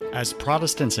As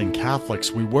Protestants and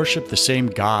Catholics, we worship the same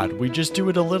God, we just do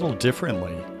it a little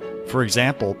differently. For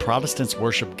example, Protestants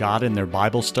worship God in their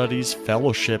Bible studies,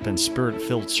 fellowship, and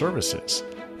spirit-filled services.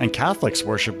 And Catholics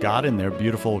worship God in their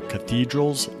beautiful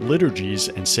cathedrals, liturgies,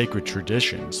 and sacred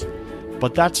traditions.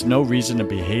 But that's no reason to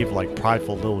behave like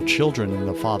prideful little children in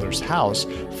the Father's house,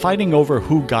 fighting over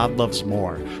who God loves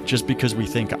more, just because we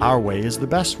think our way is the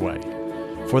best way.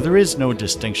 For there is no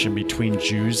distinction between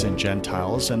Jews and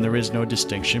Gentiles, and there is no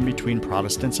distinction between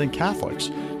Protestants and Catholics.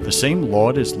 The same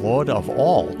Lord is Lord of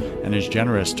all, and is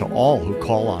generous to all who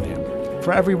call on him.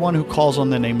 For everyone who calls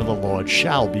on the name of the Lord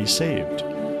shall be saved.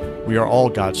 We are all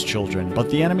God's children, but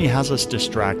the enemy has us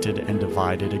distracted and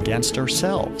divided against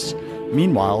ourselves.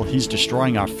 Meanwhile, he's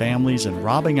destroying our families and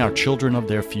robbing our children of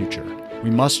their future. We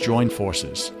must join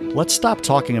forces. Let's stop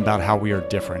talking about how we are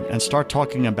different and start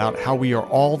talking about how we are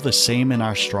all the same in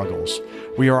our struggles.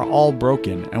 We are all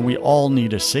broken, and we all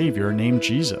need a Savior named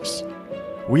Jesus.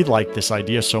 We like this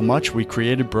idea so much, we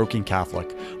created Broken Catholic,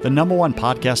 the #1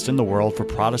 podcast in the world for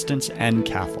Protestants and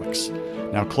Catholics.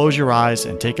 Now close your eyes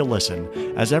and take a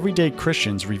listen as everyday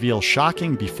Christians reveal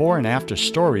shocking before and after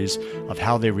stories of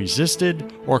how they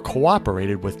resisted or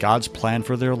cooperated with God's plan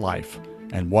for their life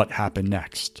and what happened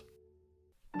next.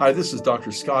 Hi, this is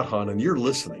Dr. Scott Hahn, and you're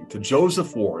listening to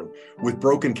Joseph Warren with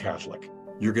Broken Catholic.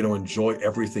 You're going to enjoy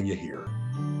everything you hear.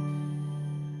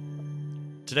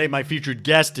 Today, my featured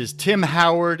guest is Tim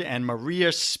Howard and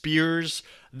Maria Spears.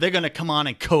 They're going to come on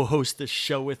and co-host this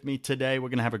show with me today. We're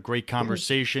going to have a great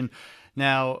conversation.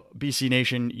 Now, BC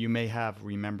Nation, you may have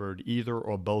remembered either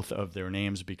or both of their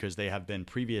names because they have been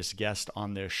previous guests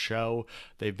on this show.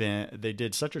 They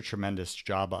did such a tremendous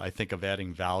job, I think, of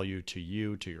adding value to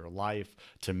you, to your life,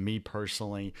 to me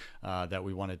personally, that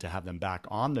we wanted to have them back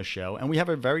on the show. And we have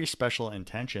a very special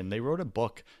intention. They wrote a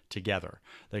book together.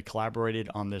 They collaborated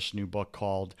on this new book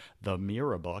called The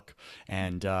Mirror Book.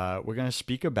 And we're going to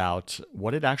speak about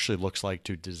what it actually looks like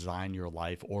to design your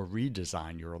life or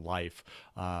redesign your life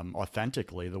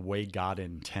authentically the way God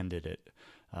intended it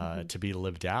to be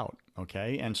lived out.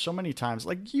 Okay. And so many times,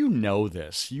 like,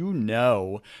 this,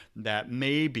 that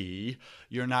maybe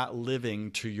you're not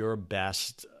living to your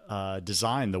best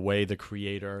design the way the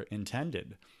Creator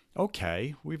intended.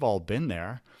 Okay. We've all been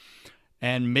there.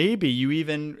 And maybe you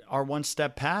even are one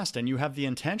step past and you have the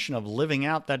intention of living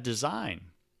out that design,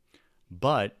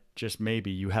 but just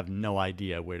maybe you have no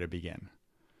idea where to begin.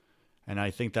 And I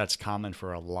think that's common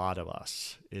for a lot of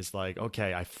us, is like,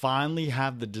 okay, I finally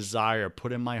have the desire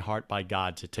put in my heart by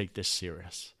God to take this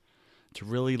serious, to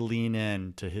really lean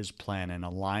in to his plan and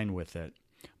align with it,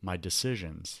 my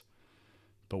decisions.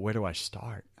 But where do I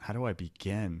start? How do I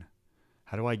begin?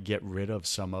 How do I get rid of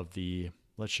some of the,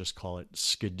 let's just call it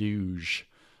skadooge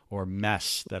or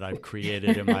mess that I've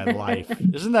created in my life?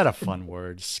 Isn't that a fun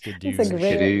word? Skadooge. It's a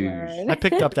great word. I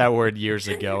picked up that word years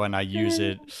ago and I use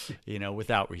it,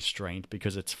 without restraint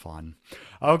because it's fun.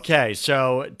 Okay,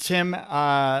 so Tim,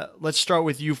 let's start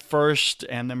with you first,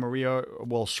 and then Maria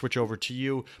will switch over to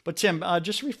you. But Tim,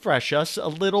 just refresh us a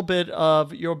little bit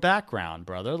of your background,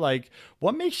 brother. Like,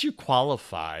 what makes you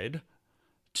qualified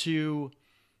to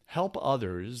help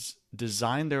others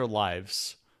design their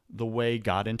lives the way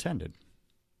God intended?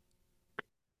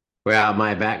 Well,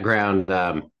 my background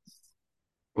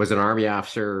was an Army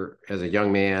officer as a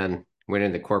young man, went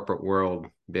in the corporate world,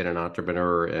 been an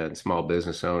entrepreneur and small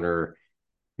business owner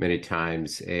many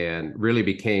times, and really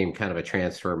became kind of a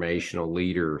transformational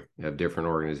leader of different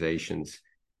organizations.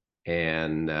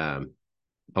 And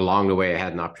along the way, I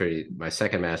had an opportunity. My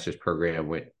second master's program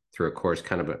went through a course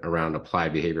kind of around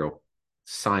applied behavioral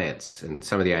science. And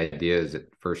some of the ideas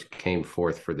that first came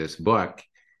forth for this book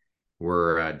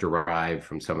were derived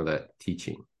from some of that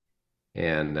teaching.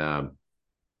 And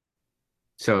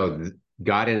so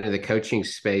got into the coaching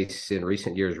space in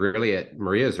recent years, really at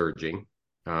Maria's urging.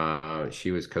 She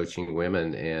was coaching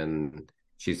women, and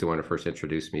she's the one who first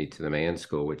introduced me to the Man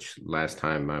School, which last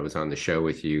time I was on the show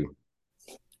with you,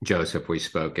 Joseph, we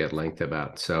spoke at length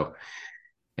about. So,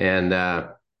 and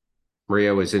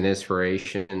Maria was an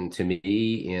inspiration to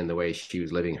me in the way she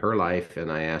was living her life.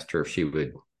 And I asked her if she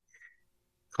would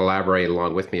collaborate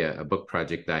along with me a book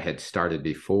project that I had started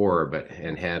before,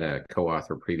 and had a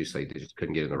co-author previously that just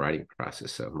couldn't get in the writing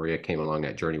process. So Maria came along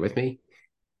that journey with me,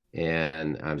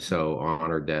 and I'm so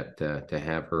honored that to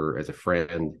have her as a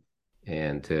friend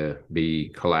and to be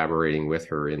collaborating with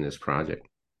her in this project.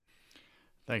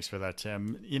 Thanks for that,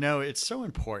 Tim. It's so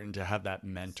important to have that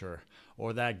mentor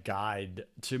or that guide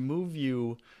to move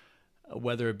you,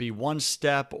 whether it be one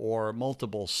step or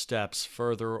multiple steps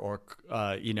further, or,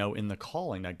 in the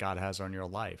calling that God has on your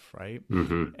life, right?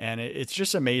 Mm-hmm. And it's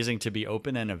just amazing to be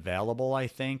open and available, I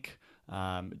think,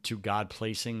 to God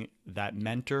placing that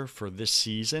mentor for this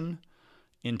season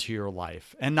into your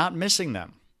life and not missing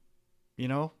them, you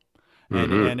know?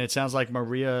 And it sounds like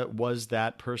Maria was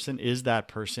that person, is that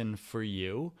person for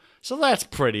you. So that's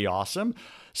pretty awesome.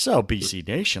 So BC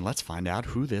Nation, let's find out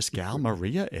who this gal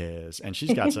Maria is. And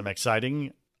she's got some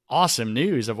exciting, awesome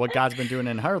news of what God's been doing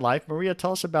in her life. Maria,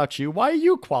 tell us about you. Why are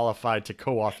you qualified to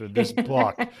co-author this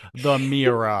book, The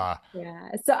Mirror? Yeah.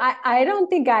 So I don't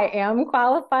think I am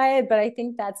qualified, but I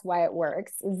think that's why it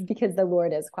works, is because the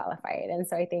Lord is qualified. And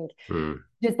so I think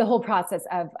just the whole process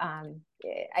of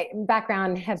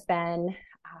background have been,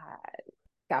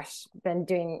 been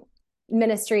doing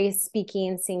ministry,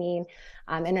 speaking, singing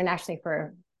internationally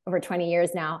for over 20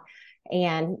 years now,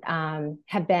 and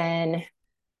have been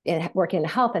working in the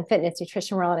health and fitness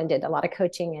nutrition world, and did a lot of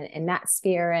coaching in that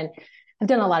sphere, and I've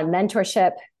done a lot of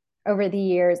mentorship over the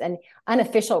years and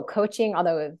unofficial coaching,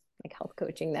 although like health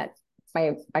coaching, that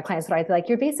my clients would always be like,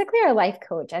 you're basically our life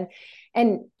coach.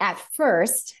 And at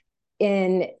first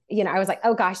I was like,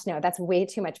 oh gosh, no, that's way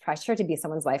too much pressure to be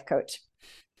someone's life coach.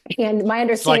 And my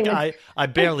understanding, it's like I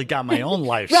barely got my own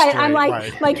life right. straight. I'm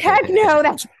like, heck no,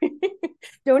 that's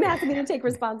don't ask me to take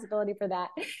responsibility for that.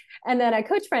 And then a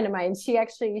coach friend of mine, she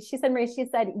said, Maria, she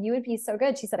said, you would be so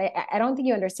good. She said, I don't think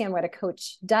you understand what a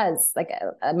coach does, like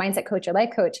a mindset coach or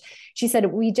life coach. She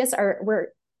said, we're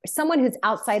someone who's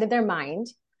outside of their mind,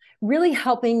 really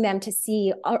helping them to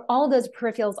see all those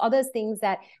peripherals, all those things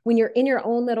that when you're in your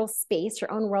own little space,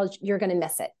 your own world, you're going to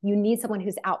miss it. You need someone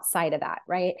who's outside of that.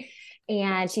 Right.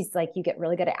 And she's like, you get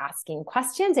really good at asking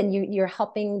questions, and you're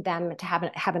helping them to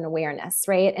have an awareness.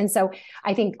 Right. And so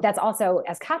I think that's also,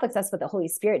 as Catholics, that's what the Holy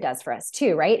Spirit does for us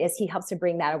too, right? Is he helps to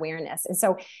bring that awareness. And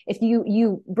so if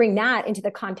you bring that into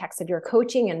the context of your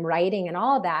coaching and writing and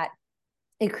all that,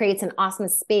 it creates an awesome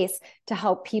space to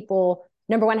help people,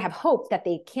 number one, have hope that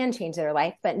they can change their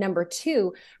life. But number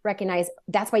two, recognize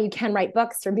that's why you can write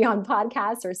books or be on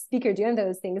podcasts or speak or doing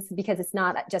those things, because it's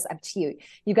not just up to you.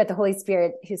 You've got the Holy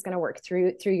Spirit who's going to work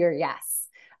through your yes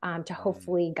to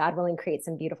hopefully, God willing, create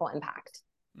some beautiful impact.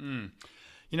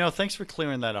 Thanks for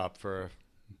clearing that up for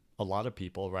a lot of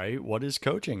people, right? What is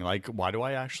coaching? Like, why do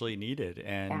I actually need it?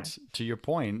 And to your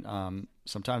point,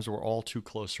 sometimes we're all too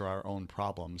close to our own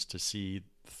problems to see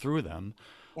through them.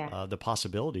 The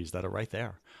possibilities that are right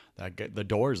there, the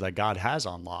doors that God has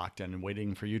unlocked and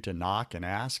waiting for you to knock and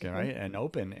ask, right, and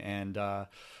open, and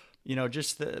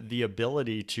just the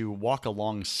ability to walk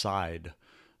alongside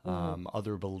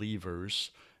other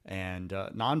believers and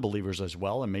non-believers as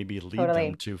well, and maybe lead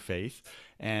them to faith,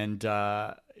 and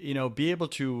be able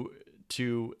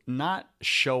to not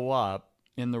show up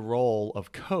in the role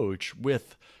of coach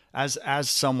with as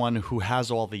someone who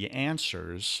has all the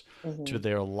answers to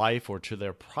their life or to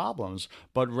their problems,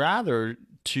 but rather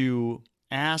to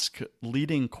ask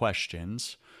leading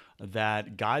questions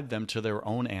that guide them to their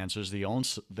own answers,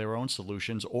 their own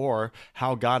solutions, or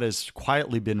how God has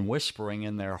quietly been whispering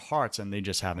in their hearts and they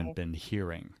just haven't been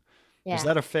hearing. Yeah. Is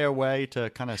that a fair way to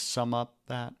kind of sum up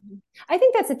that? I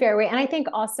think that's a fair way. And I think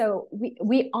also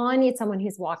we all need someone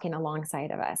who's walking alongside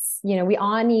of us. We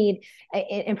all need,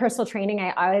 in personal training,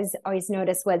 I always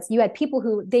noticed was you had people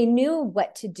who they knew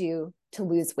what to do to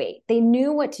lose weight. They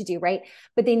knew what to do, right?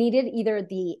 But they needed either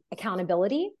the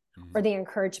accountability or the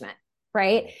encouragement.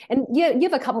 Right. And you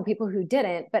have a couple people who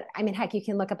didn't, but I mean, heck, you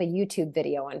can look up a YouTube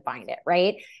video and find it.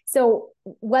 Right. So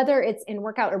whether it's in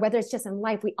workout or whether it's just in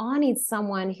life, we all need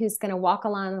someone who's going to walk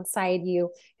alongside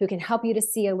you, who can help you to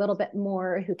see a little bit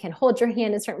more, who can hold your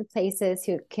hand in certain places,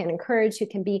 who can encourage, who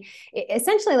can be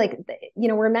essentially like,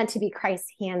 we're meant to be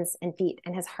Christ's hands and feet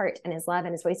and his heart and his love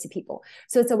and his ways to people.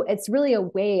 So it's really a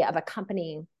way of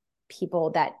accompanying people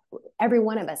that every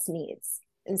one of us needs.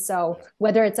 And so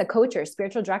whether it's a coach or a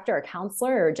spiritual director or a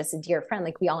counselor or just a dear friend,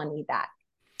 like we all need that.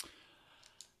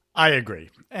 I agree.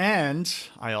 And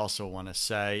I also want to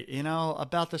say,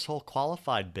 about this whole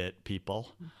qualified bit,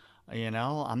 people,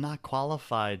 I'm not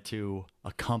qualified to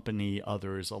accompany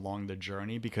others along the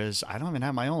journey because I don't even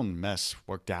have my own mess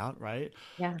worked out. Right.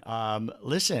 Yeah.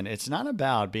 Listen, it's not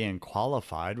about being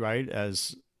qualified, right?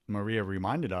 As Maria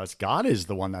reminded us, God is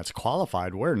the one that's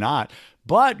qualified. We're not.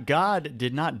 But God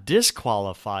did not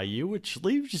disqualify you, which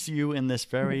leaves you in this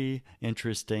very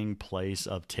interesting place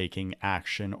of taking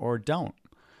action or don't.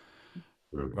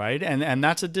 Right. And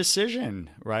that's a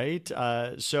decision. Right.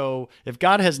 So if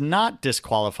God has not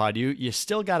disqualified you, you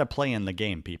still got to play in the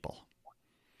game, people.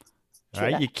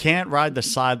 Right. You can't ride the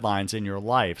sidelines in your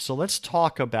life. So let's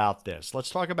talk about this. Let's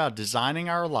talk about designing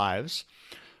our lives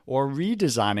or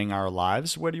redesigning our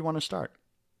lives. Where do you want to start?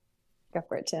 Go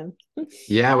for it, Tim.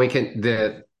 Yeah, we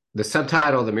can. the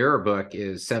subtitle of the Mirror book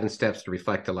is 7 Steps to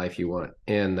Reflect the Life You Want.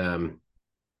 And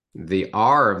the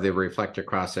R of the reflector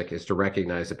cross-check is to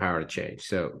recognize the power to change.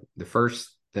 So the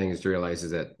first thing is to realize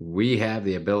is that we have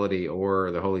the ability,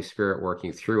 or the Holy Spirit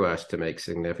working through us, to make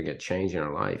significant change in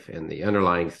our life. And the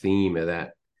underlying theme of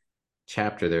that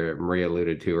chapter that Maria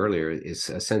alluded to earlier is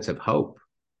a sense of hope.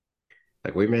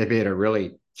 Like, we may be in a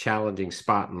really challenging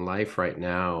spot in life right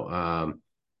now,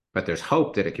 but there's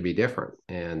hope that it could be different,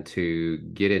 and to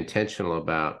get intentional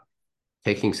about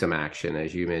taking some action,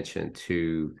 as you mentioned,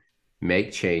 to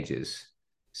make changes.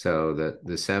 So that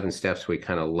the 7 steps, we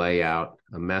kind of lay out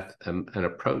an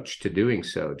approach to doing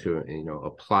so, to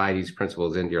apply these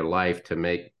principles into your life to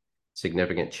make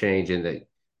significant change and that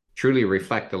truly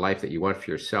reflect the life that you want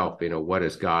for yourself. What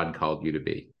has God called you to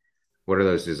be? What are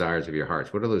those desires of your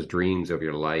hearts? What are those dreams of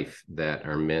your life that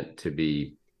are meant to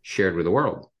be shared with the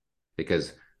world?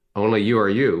 Because only you are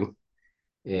you,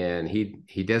 and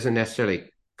he doesn't necessarily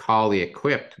call the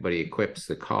equipped, but he equips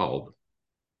the called.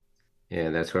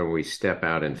 And that's when we step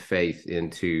out in faith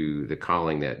into the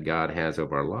calling that God has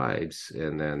over our lives.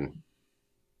 And then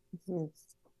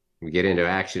we get into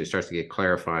action. It starts to get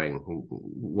clarifying.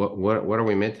 What are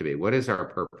we meant to be? What is our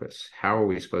purpose? How are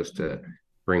we supposed to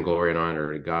bring glory and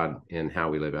honor to God in how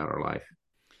we live out our life?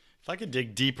 If I could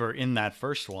dig deeper in that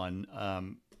first one,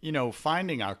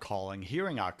 finding our calling,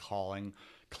 hearing our calling,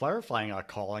 clarifying our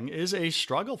calling is a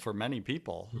struggle for many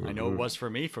people. Mm-hmm. I know it was for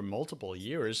me for multiple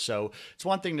years. So it's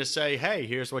one thing to say, hey,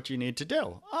 here's what you need to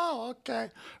do. Oh, okay.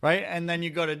 Right. And then you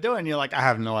go to do it and you're like, I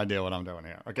have no idea what I'm doing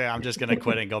here. Okay. I'm just going to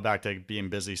quit and go back to being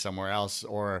busy somewhere else,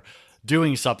 or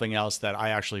doing something else that I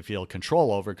actually feel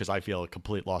control over, because I feel a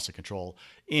complete loss of control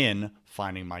in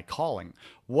finding my calling.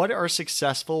 What are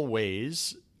successful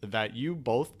ways that you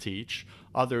both teach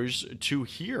others to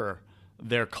hear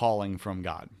their calling from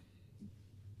God?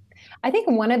 I think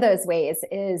one of those ways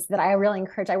is that I really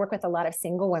encourage, I work with a lot of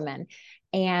single women.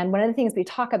 And one of the things we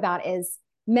talk about is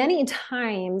many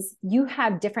times you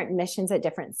have different missions at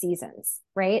different seasons,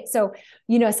 right? So,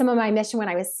 some of my mission when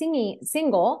I was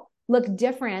single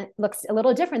looks a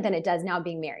little different than it does now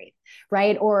being married,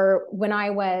 right? Or when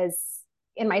I was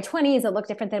in my 20s, it looked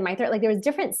different than my 30s. Like, there was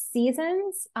different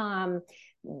seasons,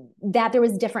 that there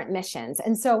was different missions.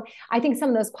 And so I think some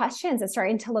of those questions are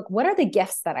starting to look, what are the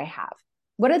gifts that I have?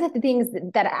 What are the things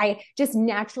that I just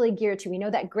naturally gear to? We know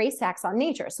that grace acts on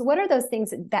nature. So what are those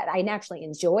things that I naturally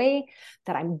enjoy,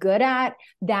 that I'm good at,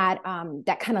 that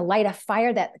kind of light a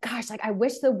fire that, gosh, like, I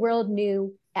wish the world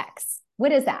knew X.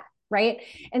 What is that? Right.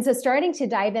 And so starting to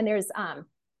dive in, there's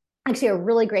actually a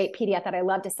really great PDF that I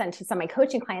love to send to some of my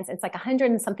coaching clients. It's like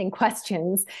 100 and something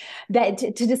questions that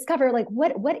to discover, like,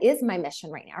 what is my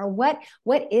mission right now? Or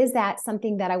what is that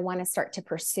something that I want to start to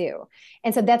pursue?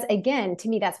 And so that's, again, to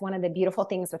me, that's one of the beautiful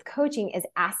things with coaching, is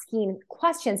asking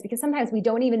questions, because sometimes we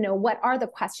don't even know what are the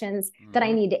questions that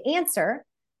I need to answer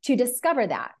to discover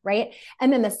that, right?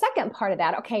 And then the second part of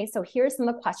that, okay, so here's some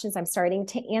of the questions I'm starting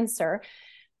to answer.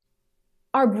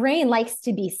 Our brain likes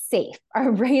to be safe.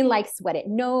 Our brain likes what it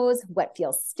knows, what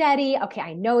feels steady. Okay,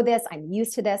 I know this, I'm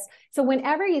used to this. So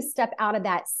whenever you step out of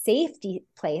that safety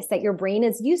place that your brain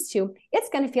is used to, it's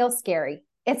going to feel scary.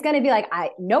 It's going to be like,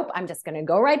 nope, I'm just going to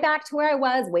go right back to where I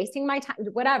was, wasting my time,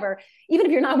 whatever. Even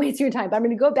if you're not wasting your time, but I'm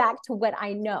going to go back to what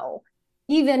I know.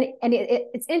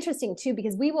 It's interesting too,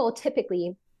 because we will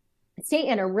typically stay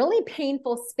in a really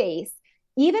painful space,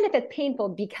 even if it's painful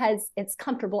because it's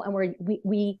comfortable and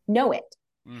we know it.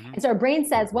 Mm-hmm. And so our brain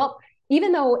says, well,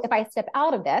 even though if I step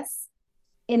out of this,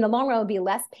 in the long run, it'll be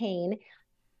less pain,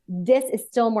 this is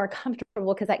still more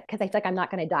comfortable because I feel like I'm not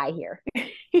going to die here.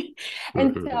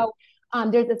 And so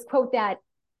there's this quote that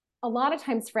a lot of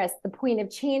times for us, the point of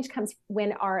change comes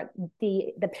when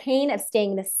the pain of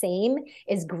staying the same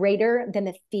is greater than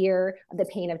the fear of the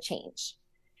pain of change.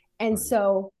 And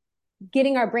so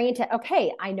getting our brain to,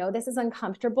 okay, I know this is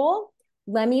uncomfortable.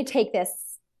 Let me take this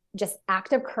just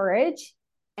act of courage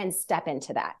and step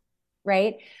into that.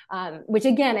 Right. Which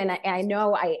again, and I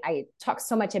know I talk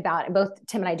so much about, both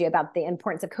Tim and I do, about the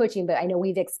importance of coaching, but I know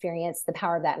we've experienced the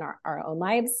power of that in our own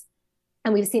lives.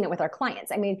 And we've seen it with our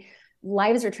clients. I mean,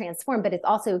 lives are transformed, but it's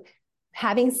also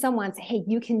having someone say, hey,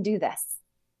 you can do this.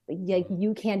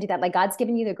 You can do that. Like, God's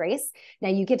given you the grace. Now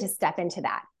you get to step into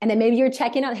that. And then maybe you're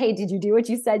checking out, hey, did you do what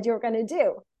you said you were going to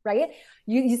do? Right.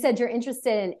 You said you're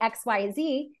interested in X, Y,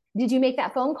 Z. Did you make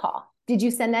that phone call? Did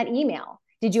you send that email?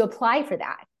 Did you apply for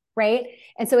that? Right.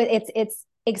 And so it's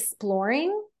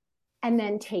exploring and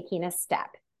then taking a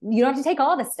step. You don't have to take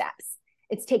all the steps.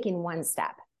 It's taking one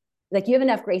step. Like, you have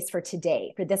enough grace for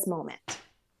today, for this moment.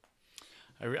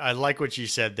 I like what you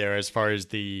said there, as far as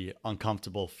the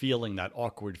uncomfortable feeling, that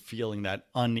awkward feeling, that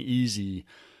uneasy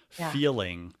Yeah.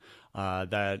 feeling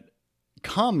that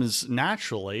comes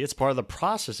naturally. It's part of the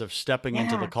process of stepping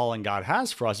into the calling God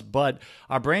has for us, but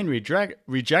our brain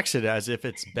rejects it as if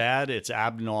it's bad, it's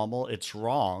abnormal, it's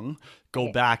wrong.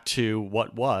 Go back to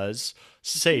what was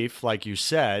safe, like you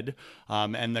said,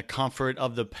 and the comfort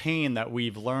of the pain that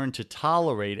we've learned to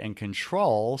tolerate and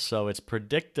control, so it's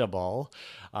predictable.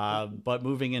 But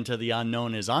moving into the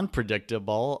unknown is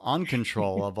unpredictable,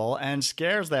 uncontrollable, and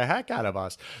scares the heck out of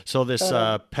us. So this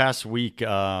past week,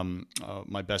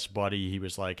 my best buddy, he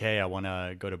was like, "Hey, I want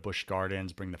to go to Busch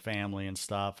Gardens, bring the family and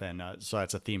stuff." And so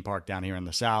that's a theme park down here in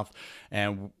the South.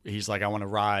 And he's like, "I want to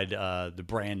ride the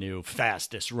brand new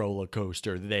fastest roller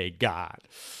coaster they got."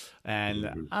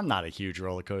 And I'm not a huge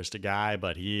roller coaster guy,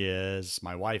 but he is.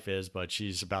 My wife is, but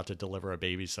she's about to deliver a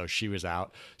baby, so she was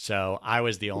out. So I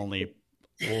was the only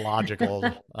logical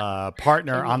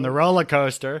partner on the roller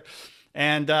coaster.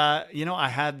 And, I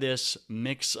had this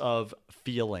mix of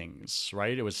feelings,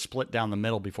 right? It was split down the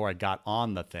middle before I got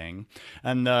on the thing.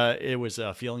 And it was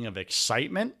a feeling of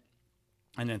excitement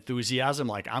and enthusiasm,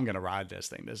 like, I'm going to ride this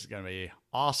thing. This is going to be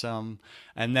awesome.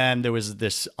 And then there was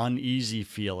this uneasy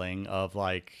feeling of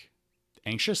like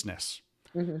anxiousness.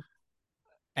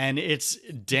 And it's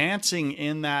dancing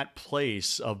in that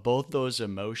place of both those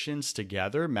emotions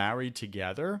together, married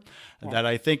together, that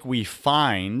I think we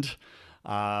find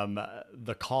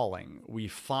the calling. We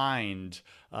find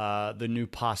the new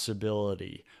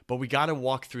possibility. But we got to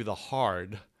walk through the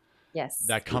hard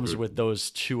that comes with those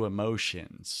two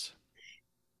emotions.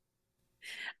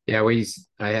 Yeah,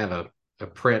 I have a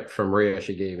print from Maria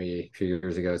she gave me a few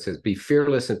years ago. It says, "Be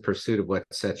fearless in pursuit of what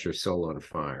sets your soul on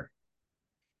fire."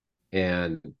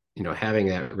 And, having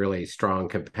that really strong,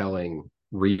 compelling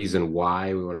reason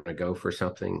why we want to go for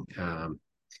something. I'm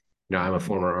a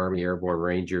former Army Airborne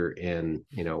Ranger, and,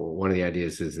 one of the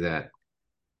ideas is that,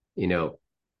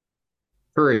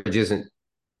 courage isn't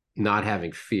not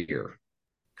having fear.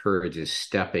 Courage is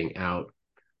stepping out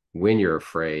when you're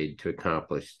afraid to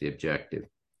accomplish the objective.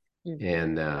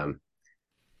 And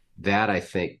that, I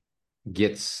think,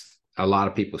 gets a lot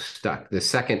of people stuck. The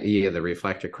second E of the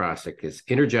reflector acrostic is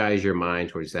energize your mind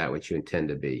towards that which you intend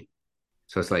to be.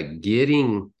 So it's like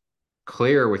getting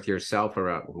clear with yourself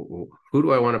around who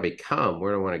do I want to become?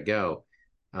 Where do I want to go?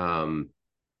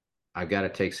 I've got to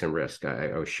take some risk.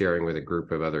 I was sharing with a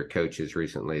group of other coaches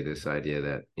recently this idea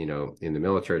that, in the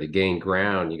military, to gain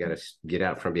ground, you got to get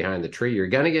out from behind the tree. You're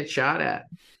going to get shot at.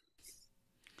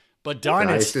 But darn,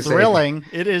 it's thrilling.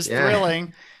 It is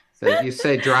thrilling. So you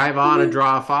say drive on and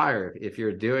draw a fire. If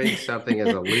you're doing something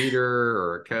as a leader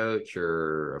or a coach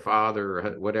or a father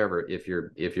or whatever, if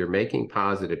you're making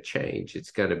positive change,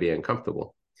 it's going to be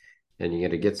uncomfortable. And you're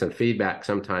going to get some feedback.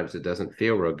 Sometimes it doesn't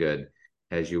feel real good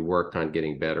as you work on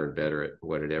getting better and better at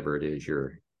whatever it is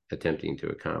you're attempting to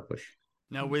accomplish.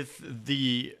 Now, with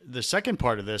the second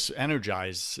part of this,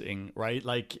 energizing, right?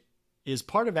 Like, is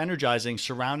part of energizing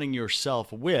surrounding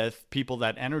yourself with people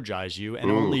that energize you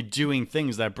and only doing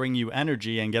things that bring you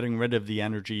energy and getting rid of the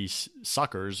energy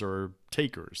suckers or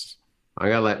takers. I'm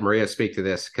going to let Maria speak to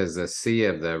this because the C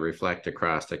of the reflect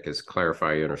acrostic is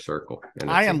clarify your inner circle.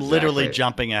 And I am literally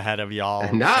jumping ahead of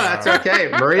y'all. No, that's okay.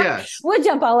 Maria. We'll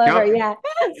jump all over. Yeah.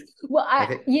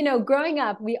 Well, growing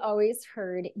up, we always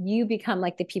heard you become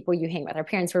like the people you hang with. Our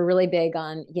parents were really big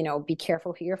on, be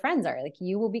careful who your friends are. Like,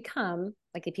 you will become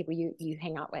like the people you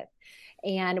hang out with.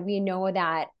 And we know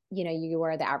that, you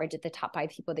are the average of the top 5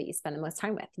 people that you spend the most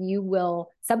time with. You will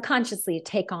subconsciously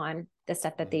take on the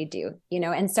stuff that they do,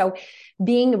 and so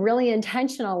being really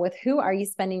intentional with who are you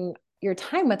spending your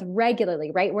time with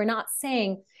regularly, right? We're not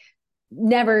saying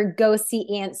never go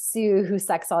see Aunt Sue who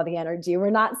sucks all the energy. We're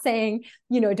not saying,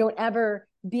 don't ever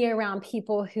be around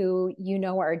people who,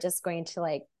 are just going to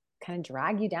like kind of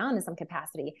drag you down in some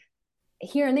capacity.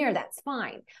 Here and there, that's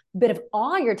fine. But if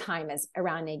all your time is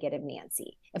around negative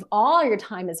Nancy, if all your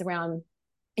time is around,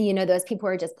 those people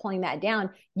who are just pulling that down,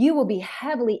 you will be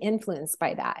heavily influenced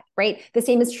by that, right? The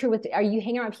same is true with, are you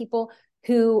hanging around people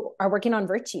who are working on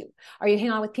virtue? Are you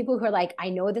hanging out with people who are like, I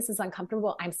know this is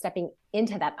uncomfortable. I'm stepping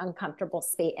into that uncomfortable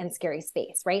space and scary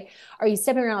space, right? Are you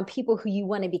stepping around people who you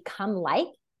want to become like?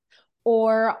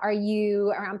 Or are you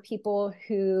around people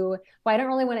who, well, I don't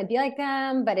really want to be like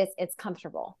them, but it's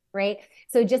comfortable, right?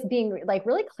 So just being like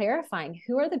really clarifying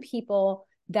who are the people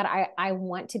that I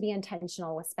want to be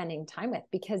intentional with spending time with,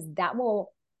 because that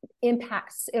will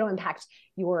it'll impact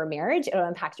your marriage. It'll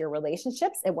impact your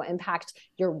relationships. It will impact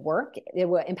your work. It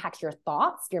will impact your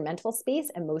thoughts, your mental space,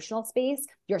 emotional space,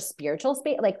 your spiritual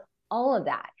space, like all of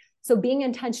that. So being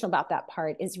intentional about that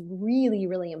part is really,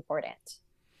 really important.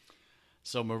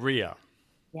 So Maria.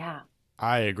 Yeah.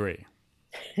 I agree.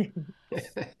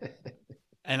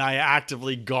 And I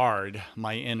actively guard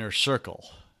my inner circle.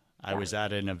 I Yeah. was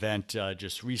at an event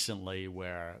just recently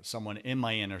where someone in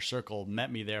my inner circle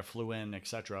met me there, flew in,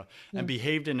 etc., and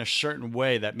behaved in a certain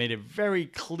way that made it very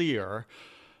clear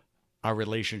our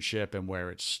relationship and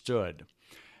where it stood.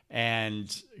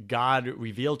 And God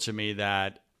revealed to me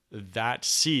that that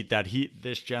seat that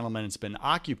this gentleman has been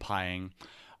occupying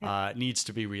needs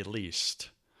to be released,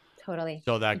 Totally.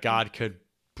 so that God could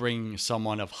bring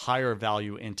someone of higher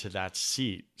value into that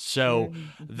seat. So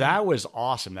that was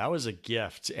awesome. That was a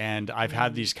gift. And I've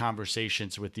had these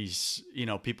conversations with these,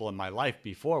 people in my life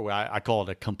before, where I call it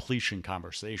a completion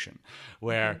conversation,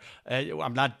 where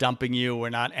I'm not dumping you. We're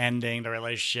not ending the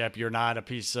relationship. You're not a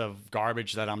piece of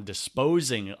garbage that I'm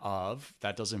disposing of.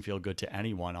 That doesn't feel good to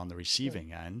anyone on the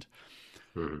receiving end.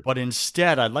 But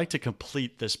instead, I'd like to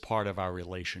complete this part of our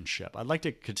relationship. I'd like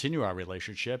to continue our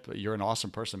relationship. You're an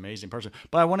awesome person, amazing person.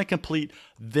 But I want to complete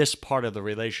this part of the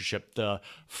relationship, the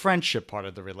friendship part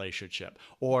of the relationship,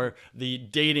 or the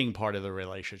dating part of the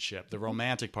relationship, the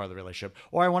romantic part of the relationship.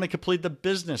 Or I want to complete the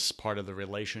business part of the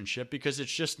relationship because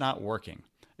it's just not working.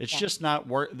 It's just not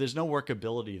work. There's no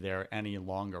workability there any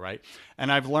longer, right?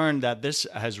 And I've learned that this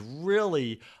has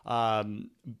really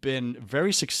been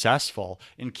very successful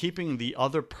in keeping the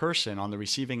other person on the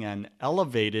receiving end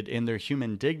elevated in their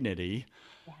human dignity.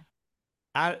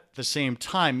 At the same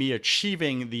time, me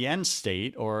achieving the end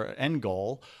state or end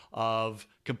goal of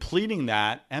completing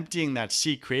that, emptying that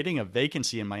seat, creating a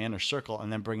vacancy in my inner circle,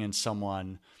 and then bringing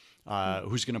someone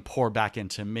who's going to pour back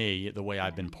into me the way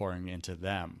I've been pouring into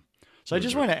them. So I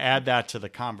just want to add that to the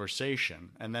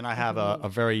conversation. And then I have a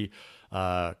very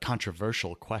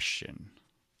controversial question.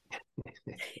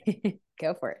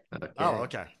 Go for it. Okay. Oh,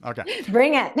 okay.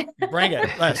 Bring it. Bring it.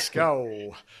 Let's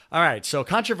go. All right. So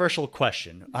controversial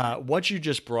question. What you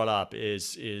just brought up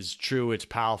is true. It's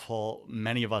powerful.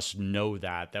 Many of us know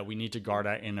that we need to guard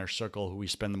our inner circle, who we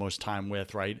spend the most time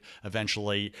with, right?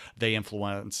 Eventually they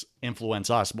influence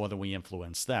us more than we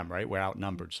influence them, right? We're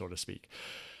outnumbered, so to speak.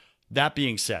 That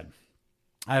being said,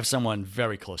 I have someone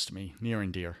very close to me, near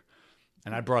and dear,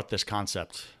 and I brought this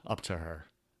concept up to her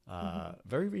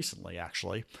very recently,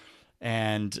 actually.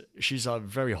 And she's a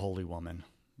very holy woman,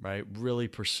 right? Really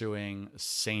pursuing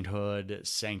sainthood,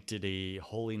 sanctity,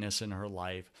 holiness in her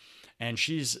life. And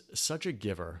she's such a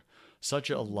giver,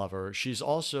 such a lover. She's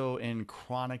also in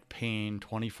chronic pain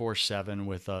 24/7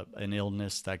 with an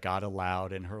illness that God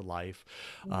allowed in her life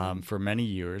for many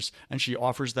years. And she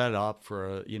offers that up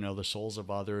for, the souls of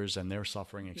others and their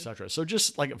suffering, etc. So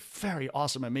just like a very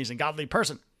awesome, amazing, godly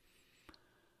person.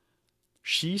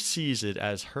 She sees it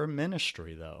as her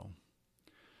ministry, though,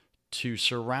 to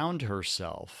surround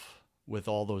herself with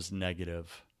all those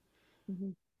negative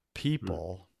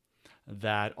people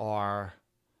that are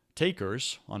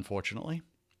takers, unfortunately,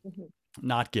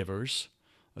 not givers.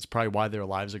 That's probably why their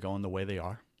lives are going the way they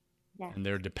are. And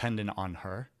they're dependent on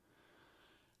her.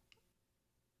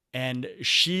 And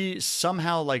she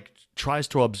somehow tries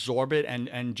to absorb it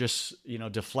and just,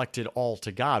 deflect it all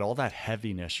to God. All that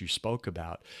heaviness you spoke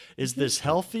about. Is this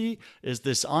healthy? Is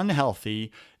this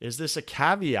unhealthy? Is this a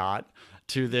caveat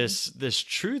to this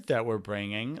truth that we're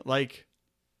bringing?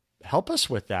 Help us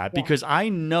with that, because I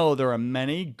know there are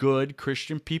many good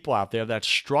Christian people out there that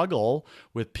struggle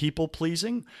with people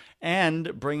pleasing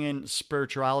and bringing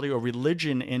spirituality or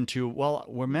religion into, well,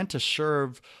 we're meant to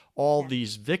serve all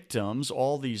these victims,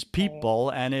 all these people.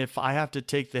 And if I have to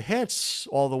take the hits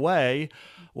all the way,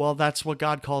 well, that's what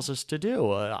God calls us to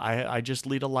do. I just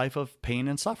lead a life of pain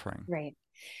and suffering. Right.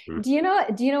 Do you know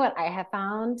what I have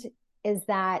found is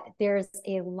that there's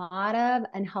a lot of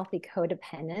unhealthy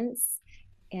codependence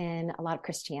in a lot of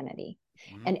Christianity.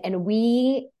 And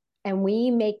we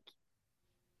make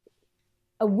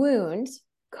a wound,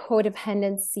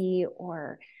 codependency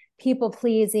or people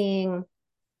pleasing.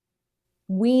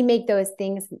 We make those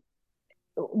things,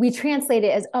 we translate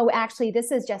it as, oh, actually,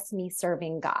 this is just me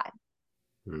serving God.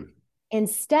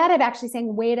 Instead of actually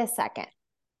saying, wait a second,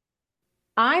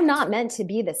 I'm not meant to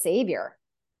be the savior.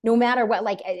 No matter what,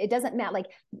 it doesn't matter.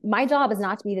 My job is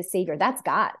not to be the savior. That's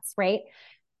God's, right?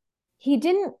 He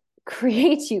didn't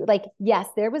create you. Yes,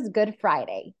 there was Good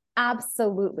Friday.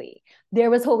 Absolutely. There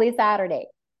was Holy Saturday,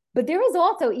 but there was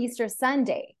also Easter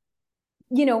Sunday.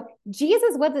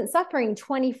 Jesus wasn't suffering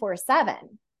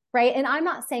 24/7, right? And I'm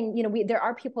not saying, there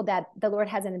are people that the Lord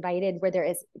has invited where there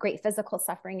is great physical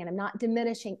suffering, and I'm not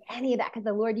diminishing any of that, because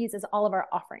the Lord uses all of our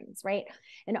offerings, right?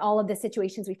 And all of the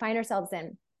situations we find ourselves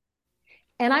in.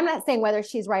 And I'm not saying whether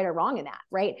she's right or wrong in that,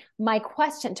 right? My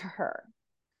question to her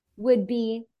would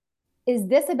be, is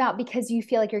this about because you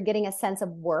feel like you're getting a sense of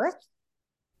worth?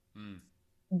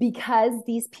 because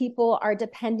these people are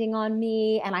depending on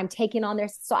me and I'm taking on their,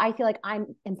 so I feel like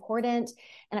I'm important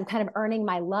and I'm kind of earning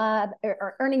my love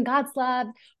or earning God's love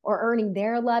or earning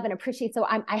their love and appreciate. So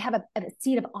I have a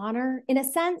seat of honor in a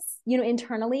sense,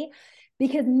 internally,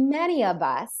 because many of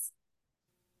us,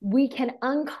 we can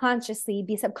unconsciously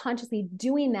be subconsciously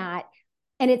doing that.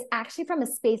 And it's actually from a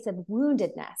space of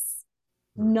woundedness,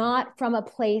 not from a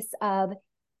place of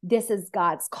this is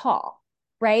God's call.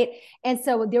 Right. And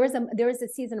so there was a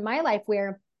season of my life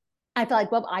where I felt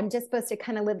like, well, I'm just supposed to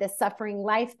kind of live this suffering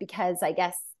life because I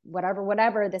guess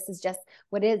whatever, this is just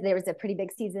what it is. There was a pretty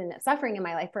big season of suffering in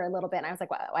my life for a little bit. And I was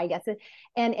like, well, I guess it,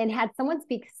 and had someone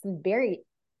speak some very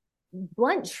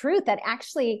blunt truth that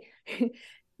actually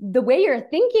the way you're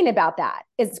thinking about that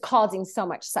is causing so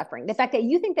much suffering. The fact that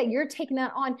you think that you're taking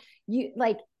that on,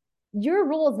 your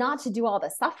role is not to do all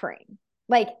the suffering.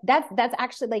 Like that's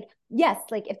actually like, yes,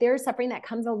 like if there's suffering that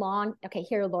comes along, okay,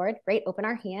 here, Lord, great, open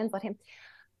our hands, let him.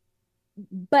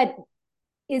 But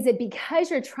is it because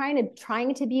you're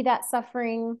trying to be that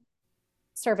suffering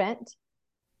servant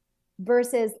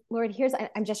versus, Lord,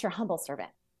 I'm just your humble servant,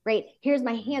 right? Here's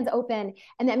my hands open.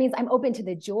 And that means I'm open to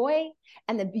the joy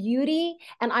and the beauty.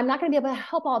 And I'm not going to be able to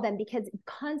help all of them because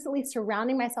constantly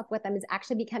surrounding myself with them is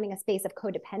actually becoming a space of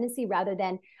codependency rather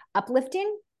than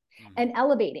uplifting and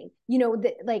elevating.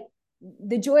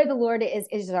 The joy of the Lord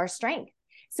is our strength.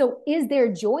 So is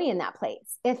there joy in that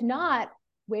place? If not,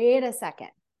 wait a second.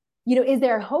 Is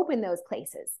there hope in those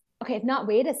places? Okay, if not,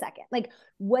 wait a second. Like,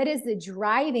 what is the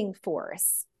driving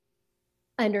force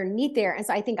underneath there? And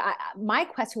so I think my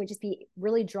question would just be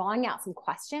really drawing out some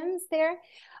questions there,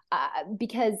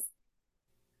 because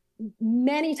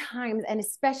many times, and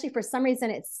especially for some reason,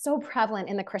 it's so prevalent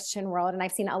in the Christian world, and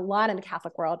I've seen a lot in the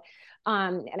Catholic world,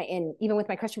 and even with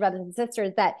my Christian brothers and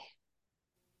sisters, that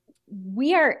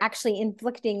we are actually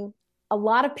inflicting a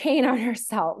lot of pain on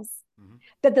ourselves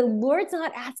that the Lord's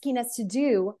not asking us to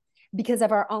do because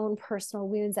of our own personal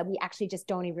wounds that we actually just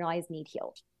don't even realize need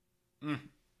healed.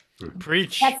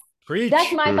 Preach. Preach.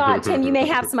 That's my thought. Tim, you may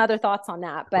have some other thoughts on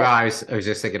that. But well, I was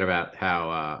just thinking about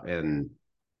how, and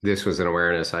this was an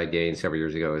awareness I gained several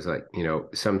years ago, is like,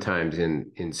 sometimes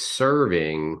in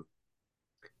serving,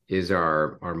 is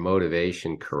our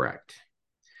motivation correct?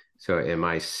 So am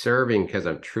I serving because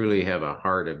I truly have a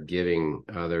heart of giving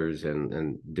others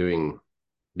and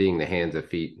being the hands and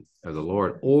feet of the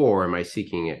Lord, or am I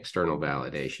seeking external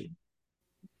validation?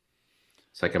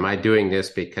 It's like, am I doing this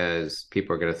because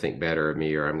people are going to think better of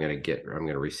me, or I'm going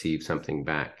to receive something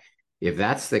back? If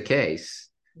that's the case,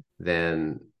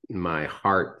 then my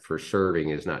heart for serving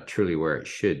is not truly where it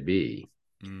should be.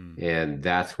 And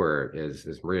that's where, as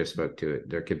Maria spoke to it,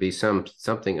 there could be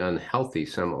something unhealthy,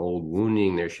 some old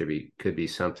wounding. Could be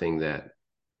something that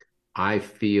I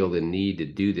feel the need to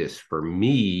do this for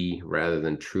me rather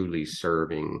than truly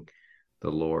serving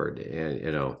the Lord.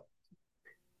 And,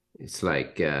 it's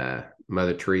like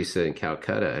Mother Teresa in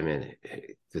Calcutta. I mean,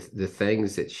 the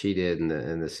things that she did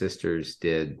and the sisters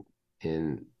did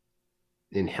in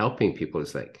helping people,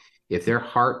 is like, if their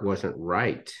heart wasn't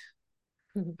right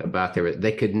about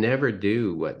they could never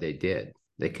do what they did.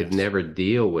 They could never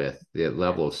deal with the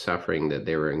level of suffering that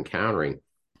they were encountering.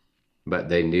 But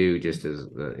they knew, just as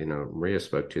Maria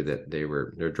spoke to, that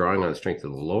they're drawing on the strength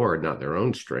of the Lord, not their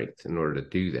own strength, in order to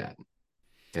do that.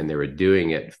 And they were doing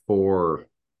it for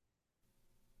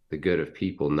the good of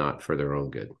people, not for their own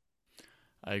good.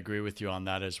 I agree with you on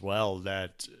that as well.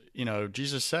 That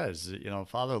Jesus says,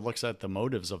 Father looks at the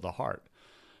motives of the heart.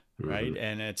 Right.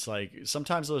 And it's like,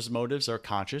 sometimes those motives are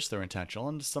conscious, they're intentional,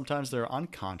 and sometimes they're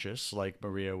unconscious, like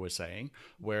Maria was saying,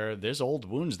 where there's old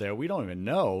wounds there we don't even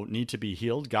know need to be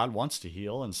healed. God wants to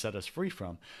heal and set us free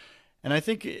from. And I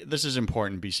think this is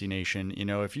important, BC Nation.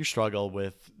 If you struggle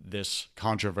with this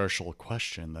controversial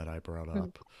question that I brought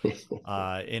up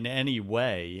in any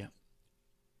way,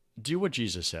 do what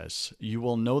Jesus says. You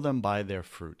will know them by their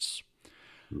fruits.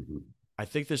 I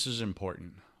think this is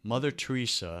important. Mother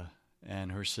Teresa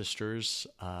and her sisters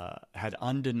had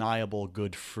undeniable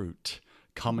good fruit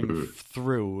coming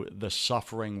through the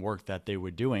suffering work that they were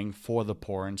doing for the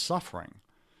poor and suffering.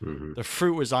 The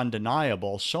fruit was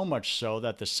undeniable, so much so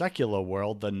that the secular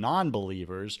world, the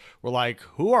non-believers, were like,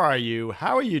 who are you?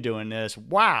 How are you doing this?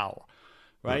 Wow.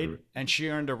 Right? And she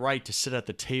earned a right to sit at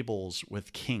the tables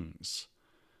with kings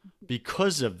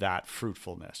because of that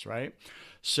fruitfulness, right?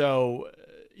 So,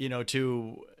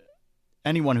 to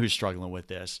anyone who's struggling with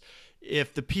this,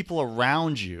 if the people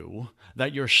around you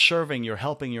that you're serving, you're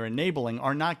helping, you're enabling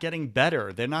are not getting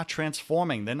better, they're not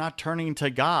transforming, they're not turning to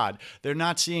God, they're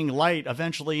not seeing light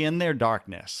eventually in their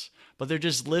darkness, but they're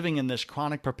just living in this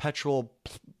chronic, perpetual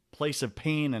place of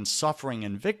pain and suffering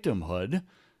and victimhood,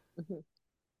 Mhm.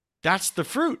 That's the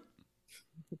fruit.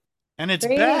 And it's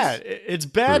Preach. bad. It's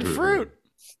bad fruit.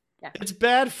 Yeah. It's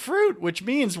bad fruit, which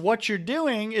means what you're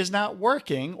doing is not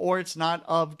working or it's not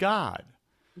of God.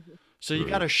 Mhm. So you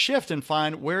got to shift and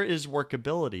find where is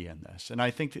workability in this. And I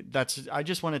think I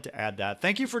just wanted to add that.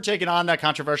 Thank you for taking on that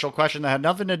controversial question that had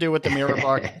nothing to do with the mirror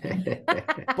book.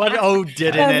 But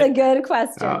didn't That's it? a good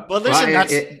question. But listen, well,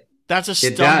 that's a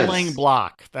it stumbling does.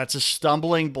 block. That's a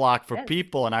stumbling block for Yes.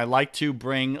 people. And I like to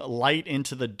bring light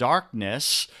into the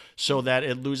darkness so that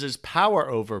it loses power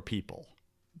over people.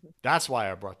 That's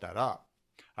why I brought that up.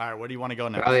 All right, where do you want to go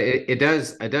next? Well, it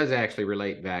does actually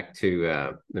relate back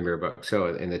to the mirror book.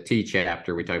 So in the T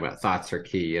chapter, we talk about thoughts are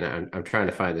key, and I'm trying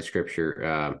to find the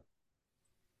scripture.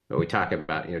 But we talk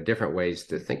about different ways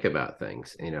to think about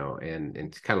things, and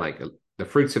it's kind of like the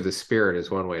fruits of the spirit is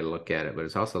one way to look at it, but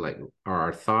it's also like, are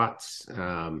our thoughts?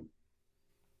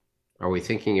 Are we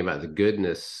thinking about the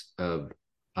goodness of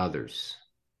others?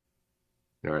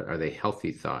 Are they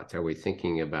healthy thoughts? Are we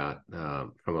thinking about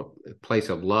from a place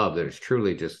of love that is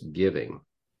truly just giving?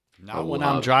 Not when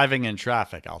I'm driving in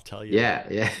traffic, I'll tell you.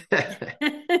 Yeah.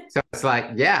 So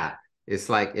it's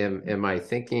like, am I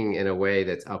thinking in a way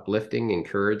that's uplifting,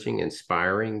 encouraging,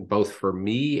 inspiring, both for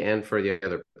me and for the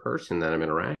other person that I'm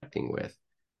interacting with?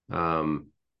 And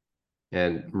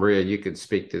Maria, you could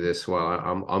speak to this while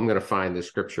I'm going to find the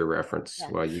scripture reference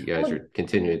while you guys are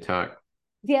continuing to talk.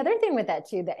 The other thing with that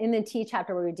too, that in the T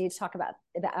chapter where we do talk about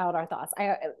our thoughts,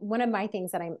 one of my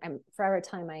things that I'm forever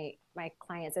telling my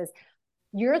clients is,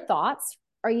 your thoughts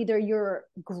are either your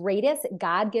greatest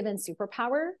God-given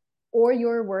superpower or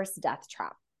your worst death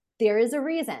trap. There is a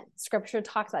reason scripture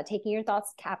talks about taking your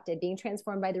thoughts captive, being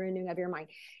transformed by the renewing of your mind.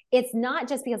 It's not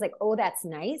just because like, oh, that's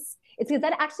nice. It's because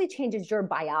that actually changes your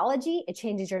biology. It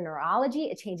changes your neurology.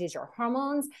 It changes your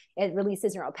hormones. It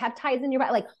releases neuropeptides in your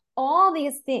body. Like all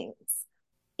these things.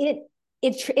 It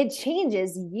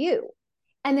changes you.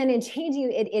 And then in changing you,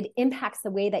 it impacts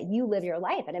the way that you live your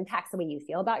life. It impacts the way you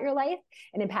feel about your life.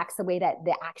 It impacts the way that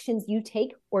the actions you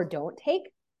take or don't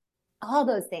take, all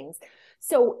those things.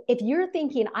 So if you're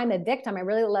thinking I'm a victim, I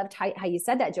really loved how you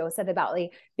said that, Joseph, about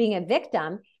like being a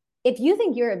victim. If you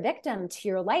think you're a victim to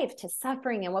your life, to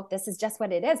suffering, and this is just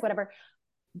what it is, whatever,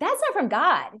 that's not from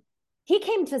God. He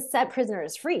came to set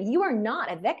prisoners free. You are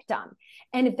not a victim.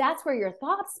 And if that's where your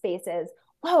thought space is,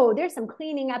 whoa, there's some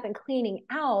cleaning up and cleaning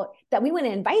out that we want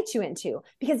to invite you into,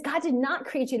 because God did not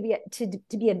create you to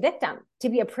be a victim, to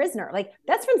be a prisoner. Like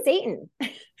that's from Satan.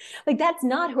 Like that's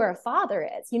not who our Father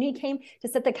is. He came to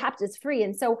set the captives free.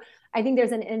 And so I think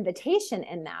there's an invitation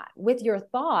in that with your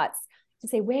thoughts to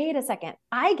say, wait a second,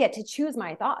 I get to choose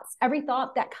my thoughts. Every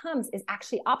thought that comes is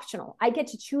actually optional. I get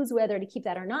to choose whether to keep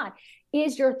that or not.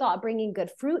 Is your thought bringing good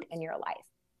fruit in your life?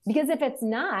 Because if it's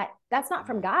not, that's not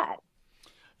from God.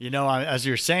 As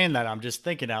you're saying that, I'm just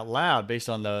thinking out loud based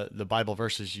on the Bible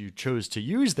verses you chose to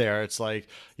use there. It's like,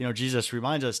 Jesus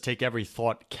reminds us, take every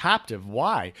thought captive.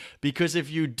 Why? Because if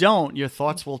you don't, your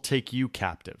thoughts will take you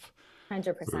captive.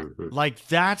 100%. Like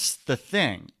that's the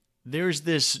thing. There's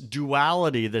this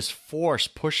duality, this force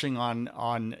pushing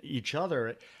on each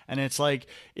other. And it's like,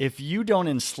 if you don't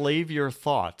enslave your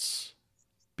thoughts,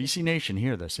 BC Nation,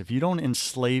 hear this. If you don't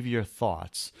enslave your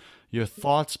thoughts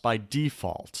by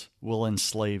default will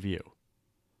enslave you.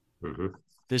 Mm-hmm.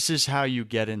 This is how you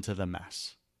get into the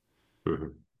mess. Mm-hmm.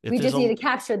 We just need to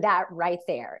capture that right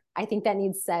there. I think that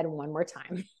needs said one more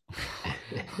time.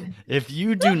 If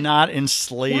you do not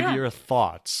enslave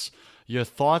your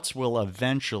thoughts will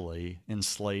eventually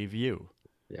enslave you.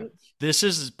 Yeah. This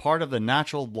is part of the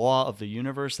natural law of the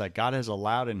universe that God has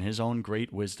allowed in his own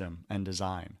great wisdom and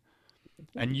design.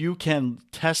 And you can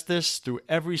test this through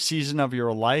every season of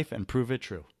your life and prove it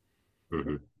true.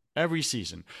 Mm-hmm. Every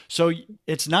season. So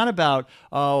it's not about,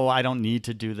 oh, I don't need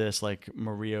to do this, like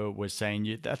Maria was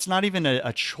saying. That's not even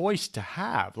a choice to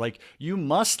have. Like, you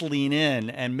must lean in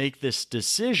and make this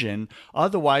decision.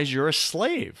 Otherwise, you're a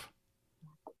slave.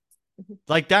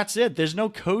 Like, that's it. There's no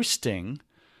coasting.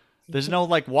 There's no,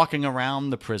 like, walking around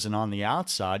the prison on the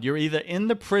outside. You're either in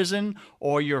the prison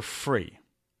or you're free.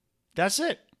 That's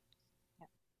it.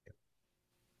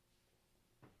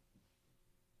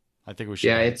 I think we should.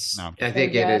 Yeah, I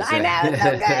think it is. I know,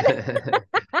 so good.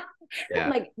 Yeah.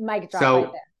 Like mic drop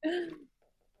right there.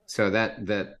 So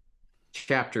that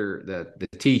chapter, the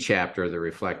T chapter, the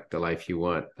Reflect the Life You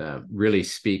Want, really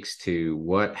speaks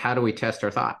to how do we test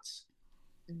our thoughts?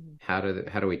 Mm-hmm.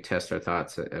 How do we test our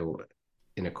thoughts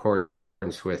in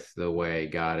accordance with the way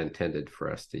God intended for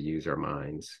us to use our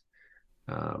minds?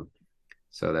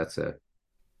 So that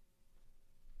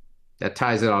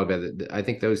ties it all together. I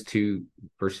think those two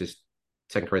verses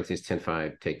 2 Corinthians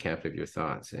 10:5, take captive your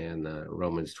thoughts, and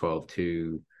Romans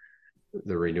 12:2,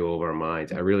 the renewal of our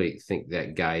minds. I really think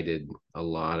that guided a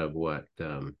lot of what,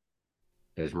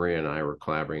 as Maria and I were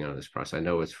collaborating on this process. I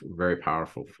know it's very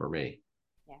powerful for me.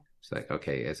 Yeah. It's like,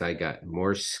 okay, as I got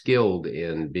more skilled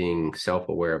in being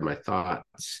self-aware of my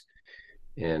thoughts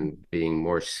and being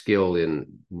more skilled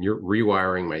in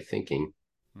rewiring my thinking,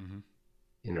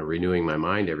 renewing my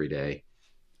mind every day,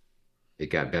 it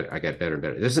got better. I got better and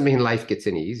better. It doesn't mean life gets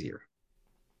any easier.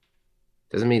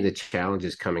 Doesn't mean the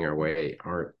challenges coming our way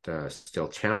aren't still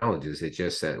challenges. It's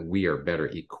just that we are better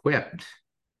equipped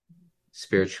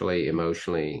spiritually,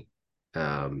 emotionally,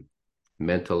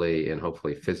 mentally, and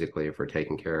hopefully physically, if we're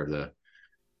taking care of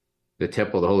the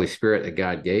temple of the Holy Spirit that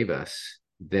God gave us.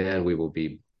 Then we will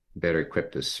be better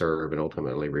equipped to serve and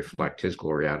ultimately reflect His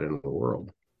glory out into the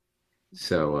world.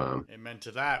 So, amen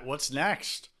to that. What's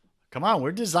next? Come on,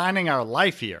 we're designing our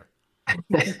life here.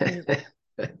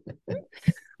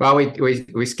 Well,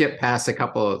 we skipped past a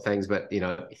couple of things, but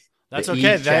that's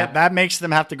okay. That makes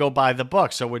them have to go buy the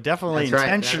book. So we're definitely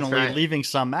intentionally leaving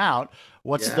some out.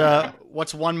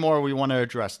 What's one more we want to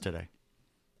address today?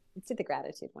 Let's do the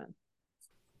gratitude one.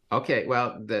 Okay.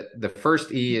 Well, the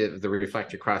first E of the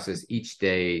reflect your cross is each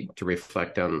day to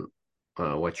reflect on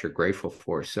what you're grateful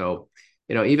for. So,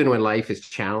 even when life is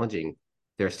challenging,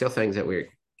 there are still things that we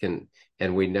can,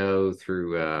 and we know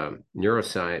through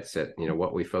neuroscience that,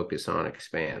 what we focus on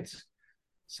expands.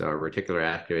 So our reticular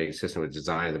activating system was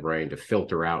designed in the brain to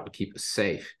filter out and keep us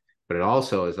safe. But it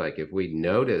also is like, if we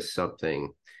notice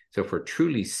something, so if we're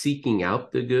truly seeking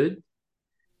out the good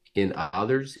in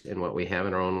others and what we have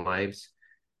in our own lives,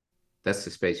 that's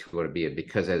the space we want to be in.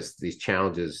 Because as these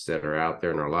challenges that are out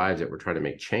there in our lives that we're trying to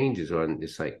make changes on,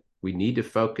 it's like we need to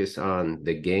focus on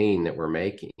the gain that we're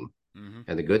making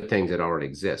and the good things that already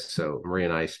exist. So Maria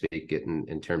and I speak it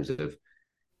in terms of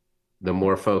the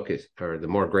more focused or the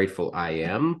more grateful I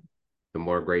am, the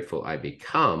more grateful I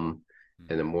become,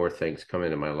 and the more things come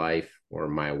into my life or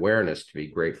my awareness to be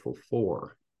grateful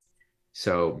for.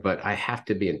 So, but I have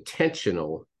to be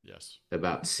intentional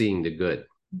about seeing the good.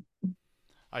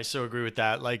 I so agree with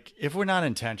that. Like, if we're not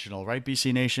intentional, right,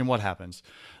 BC Nation, what happens?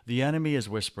 The enemy is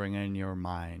whispering in your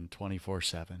mind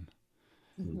 24/7.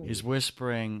 He's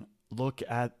whispering, look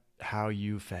at how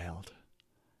you failed.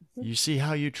 You see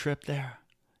how you tripped there?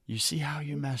 You see how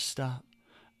you messed up?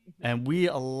 And we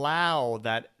allow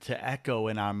that to echo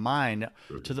in our mind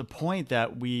to the point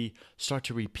that we start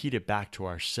to repeat it back to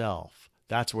ourselves.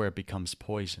 That's where it becomes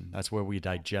poison. That's where we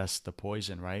digest the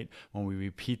poison, right? When we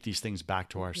repeat these things back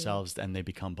to ourselves and they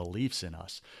become beliefs in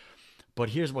us. But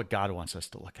here's what God wants us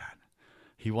to look at.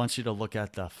 He wants you to look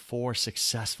at the 4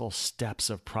 successful steps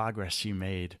of progress you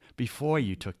made before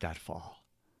you took that fall.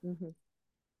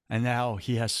 And now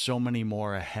He has so many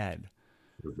more ahead.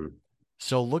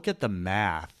 So look at the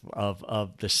math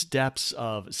of the steps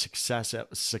of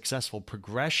successful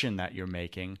progression that you're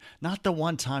making, not the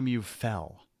one time you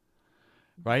fell,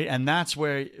 right? And that's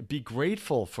where, be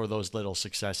grateful for those little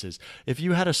successes. If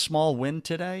you had a small win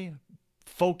today,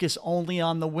 focus only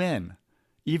on the win,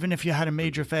 even if you had a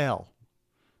major fail.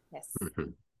 Yes.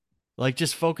 Like,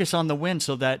 just focus on the win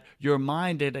so that your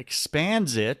mind, it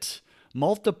expands it,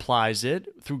 multiplies it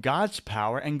through God's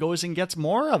power, and goes and gets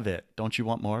more of it. Don't you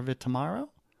want more of it tomorrow?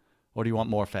 Or do you want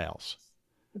more fails?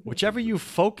 Whichever you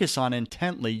focus on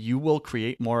intently, you will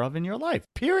create more of in your life,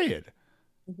 period.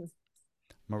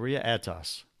 Maria, add to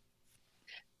us.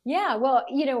 Yeah, well,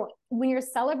 when you're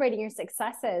celebrating your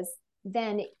successes,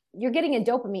 then you're getting a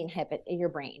dopamine hit in your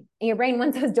brain. And your brain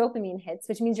wants those dopamine hits,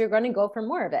 which means you're going to go for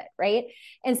more of it, right?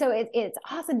 And so it's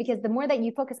awesome because the more that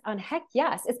you focus on, heck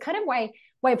yes, it's kind of why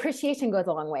appreciation goes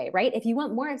a long way, right? If you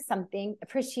want more of something,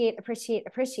 appreciate.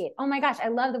 Oh my gosh, I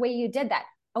love the way you did that.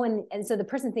 Oh, and so the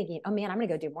person thinking, oh man, I'm going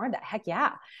to go do more of that. Heck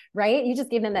yeah, right? You just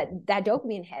gave them that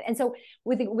dopamine hit. And so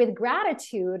with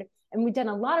gratitude, and we've done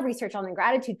a lot of research on the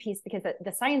gratitude piece because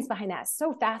the science behind that is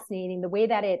so fascinating. The way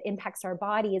that it impacts our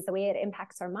bodies, the way it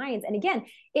impacts our minds. And again,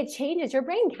 it changes your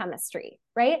brain chemistry,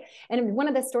 right? And one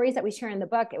of the stories that we share in the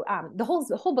book, the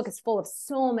whole book is full of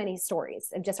so many stories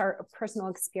of just our personal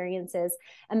experiences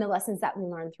and the lessons that we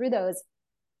learned through those.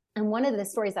 And one of the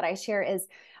stories that I share is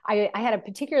I had a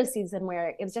particular season where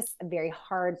it was just a very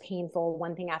hard, painful,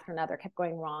 one thing after another kept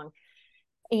going wrong.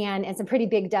 And some pretty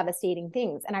big, devastating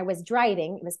things. And I was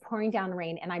driving, it was pouring down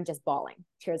rain, and I'm just bawling.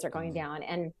 Tears are going down.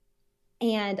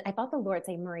 And I felt the Lord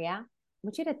say, Maria, I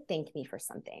want you to thank me for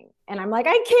something. And I'm like,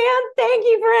 I can't thank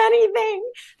you for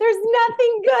anything. There's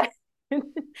nothing good.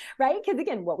 right? Because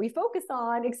again, what we focus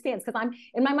on expands. Because I'm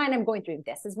in my mind, I'm going through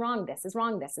this is wrong, this is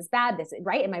wrong, this is bad, this is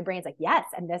right. And my brain's like, yes,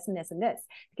 and this and this and this,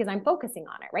 because I'm focusing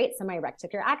on it, right? So my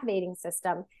reticular activating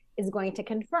system is going to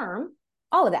confirm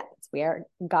all of that. It's where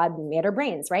God made our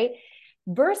brains, right?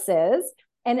 Versus,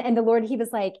 and the Lord, he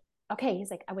was like, okay,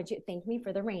 he's like, I want you to thank me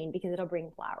for the rain because it'll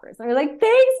bring flowers. And I was like,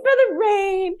 thanks for the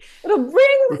rain. It'll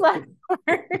bring flowers.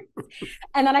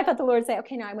 And then I felt the Lord say,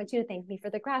 okay, now I want you to thank me for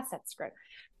the grass that's grown.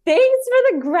 Thanks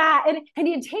for the grass. And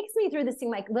he takes me through this thing,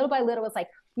 like little by little, it's like,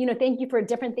 thank you for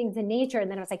different things in nature.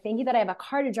 And then I was like, thank you that I have a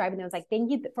car to drive. And then I was like,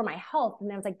 thank you for my health. And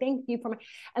then I was like, thank you for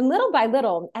and little by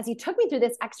little, as he took me through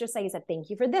this exercise, he said, thank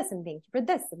you for this, and thank you for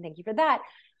this, and thank you for that.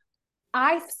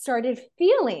 I started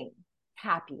feeling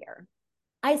happier.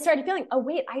 I started feeling, oh,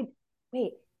 wait,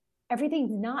 everything's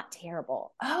not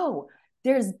terrible. Oh,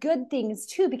 there's good things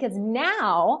too, because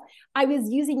now I was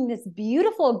using this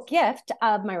beautiful gift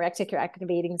of my reticular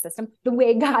activating system the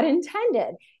way God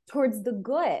intended, towards the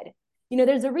good.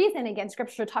 There's a reason, again,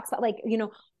 scripture talks about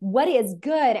what is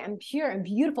good and pure and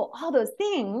beautiful, all those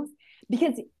things,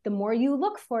 because the more you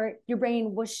look for it, your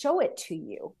brain will show it to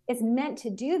you. It's meant to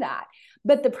do that.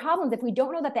 But the problem is, if we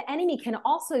don't know that the enemy can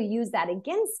also use that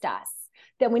against us,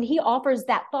 that when he offers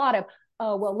that thought of,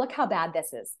 oh, well, look how bad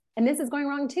this is, and this is going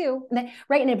wrong too,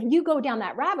 right? And if you go down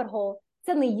that rabbit hole,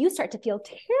 suddenly you start to feel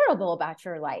terrible about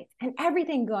your life and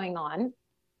everything going on,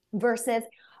 versus,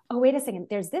 oh, wait a second,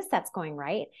 there's this that's going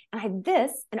right, and I have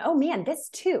this, and oh man, this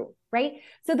too, right?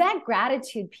 So that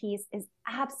gratitude piece is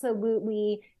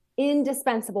absolutely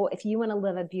indispensable if you want to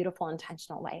live a beautiful,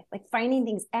 intentional life. Like finding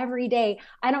things every day.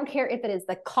 I don't care if it is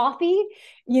the coffee,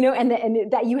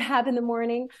 and that you have in the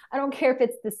morning. I don't care if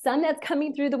it's the sun that's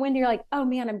coming through the window. You're like, oh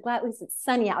man, I'm glad at least it's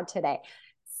sunny out today.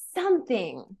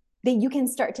 Something that you can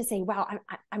start to say, wow,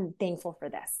 I'm thankful for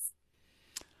this.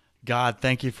 God,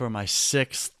 thank you for my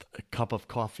 6th cup of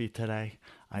coffee today.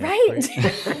 Right.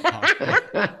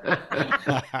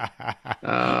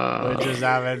 We're just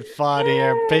having fun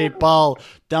here, people.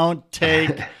 Don't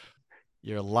take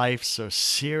your life so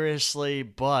seriously,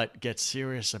 but get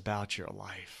serious about your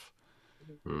life.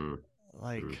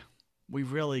 We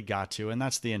really got to, and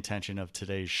that's the intention of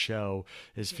today's show,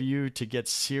 is for you to get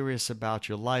serious about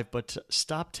your life, but to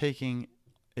stop taking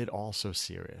it all so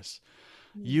serious.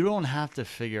 You don't have to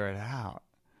figure it out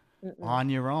on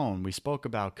your own. We spoke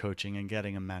about coaching and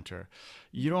getting a mentor.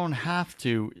 You don't have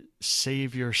to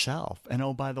save yourself. And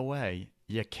oh, by the way,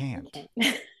 you can't.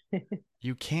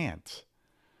 You can't.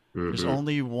 There's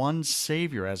only one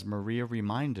Savior, as Maria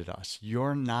reminded us.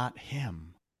 You're not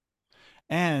him.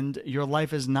 And your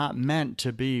life is not meant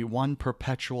to be one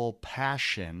perpetual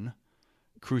passion,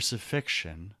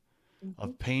 crucifixion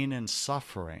of pain and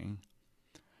suffering.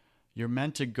 You're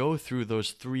meant to go through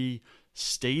those 3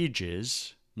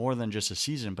 stages, more than just a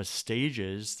season, but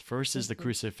stages. First is the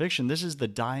crucifixion. This is the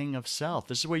dying of self.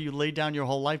 This is where you lay down your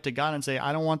whole life to God and say,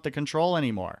 I don't want the control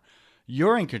anymore.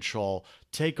 You're in control.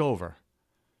 Take over.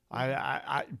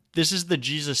 This is the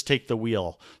Jesus Take the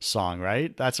Wheel song,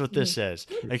 right? That's what this is.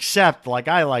 Except, like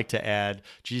I like to add,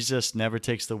 Jesus never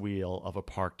takes the wheel of a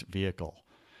parked vehicle.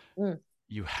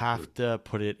 You have to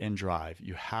put it in drive.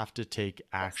 You have to take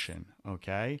action,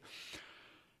 okay?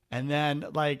 And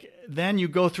then you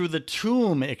go through the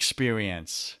tomb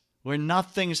experience where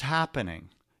nothing's happening.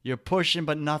 You're pushing,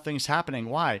 but nothing's happening.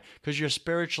 Why? Because you're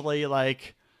spiritually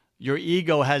your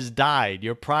ego has died.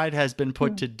 Your pride has been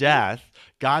put to death.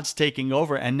 God's taking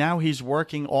over, and now he's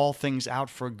working all things out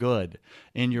for good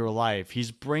in your life. He's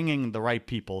bringing the right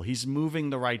people. He's moving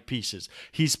the right pieces.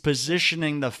 He's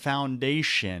positioning the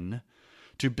foundation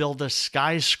to build a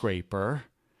skyscraper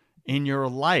in your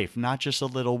life, not just a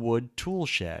little wood tool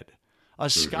shed. A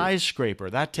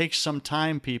skyscraper. That takes some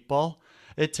time, people.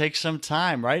 It takes some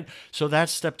time, right? So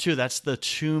that's step 2. That's the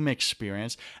tomb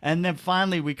experience. And then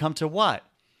finally we come to what?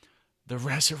 The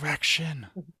resurrection.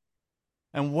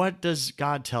 And what does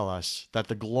God tell us that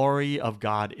the glory of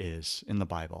God is in the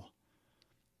Bible?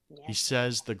 Yes. He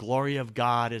says the glory of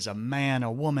God is a man,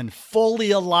 a woman,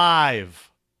 fully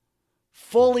alive.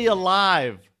 Fully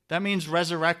alive. That means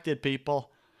resurrected,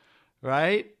 people.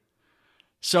 Right?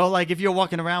 So if you're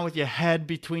walking around with your head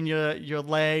between your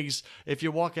legs, if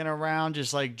you're walking around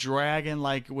just dragging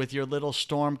with your little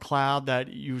storm cloud that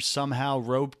you somehow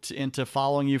roped into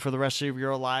following you for the rest of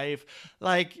your life,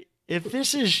 if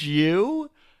this is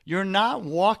you, you're not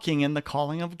walking in the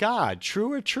calling of God.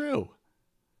 True or true?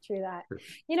 True that.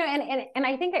 And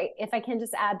I think if I can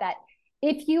just add that,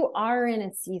 if you are in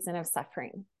a season of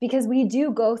suffering, because we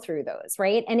do go through those,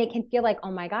 right? And it can feel like,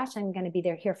 oh my gosh, I'm going to be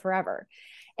here forever.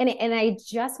 And I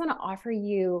just want to offer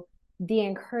you the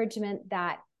encouragement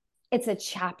that it's a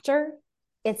chapter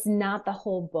It's not the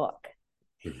whole book.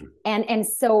 Mm-hmm. And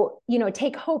so,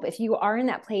 take hope. If you are in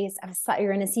that place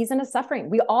you're in a season of suffering,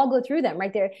 we all go through them,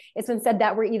 right? There, it's been said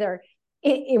that we're either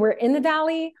we're in the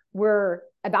valley, we're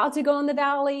about to go in the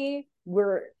valley,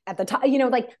 we're at the top,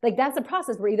 like that's the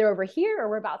process. We're either over here or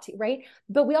we're about to, right?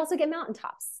 But we also get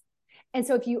mountaintops. And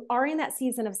so if you are in that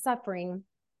season of suffering,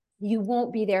 you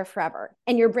won't be there forever.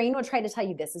 And your brain will try to tell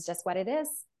you this is just what it is.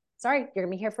 Sorry, you're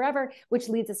gonna be here forever, which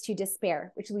leads us to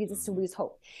despair, which leads us to lose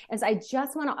hope. And so I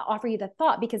just want to offer you the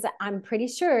thought, because I'm pretty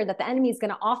sure that the enemy is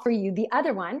going to offer you the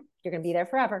other one. You're going to be there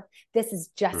forever. This is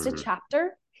just a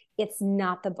chapter. It's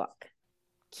not the book.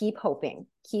 Keep hoping,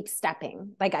 keep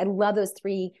stepping. Like, I love those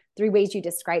three ways you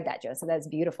describe that, Joseph. That's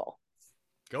beautiful.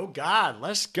 Go God,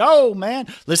 let's go, man.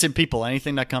 Listen, people,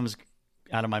 anything that comes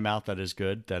out of my mouth that is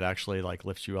good, that actually like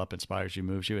lifts you up, inspires you,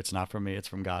 moves you, it's not from me, it's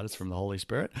from God, it's from the Holy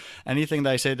Spirit. Anything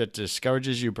that I say that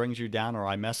discourages you, brings you down, or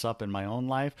I mess up in my own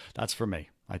life, that's for me.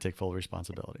 I take full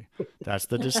responsibility. That's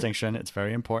the distinction. It's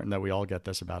very important that we all get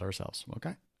this about ourselves,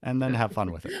 okay? And then have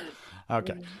fun with it.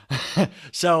 Okay.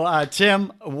 So,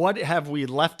 Tim, what have we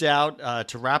left out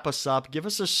to wrap us up? Give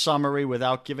us a summary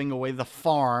without giving away the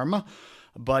farm.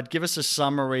 But give us a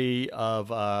summary of,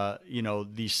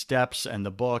 these steps and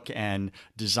the book and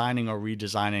designing or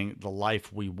redesigning the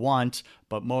life we want,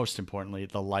 but most importantly,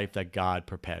 the life that God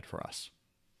prepared for us.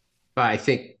 I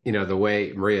think, the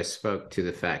way Maria spoke to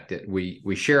the fact that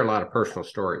we share a lot of personal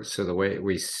stories. So the way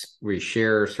we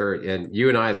share, and you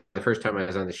and I, the first time I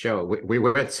was on the show, we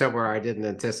went somewhere I didn't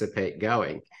anticipate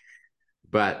going,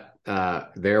 but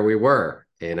there we were,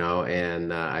 and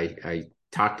I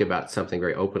talked about something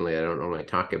very openly. I don't normally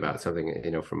talk about something,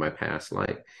 from my past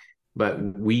life, but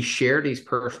we share these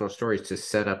personal stories to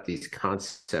set up these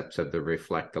concepts of the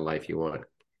reflect the life you want.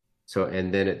 So,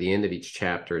 and then at the end of each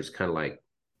chapter is kind of like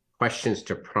questions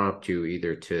to prompt you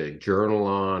either to journal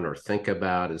on or think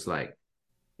about, is like,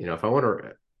 if I want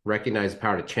to recognize the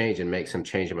power to change and make some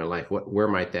change in my life, where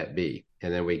might that be?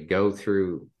 And then we go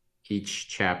through each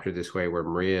chapter this way, where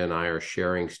Maria and I are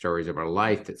sharing stories of our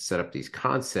life that set up these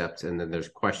concepts. And then there's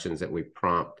questions that we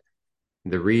prompt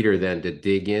the reader then to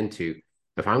dig into.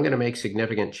 If I'm going to make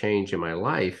significant change in my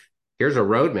life, here's a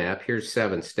roadmap, here's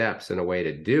 7 steps and a way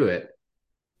to do it,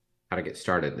 how to get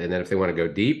started. And then if they want to go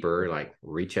deeper, like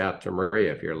reach out to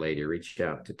Maria if you're a lady, reach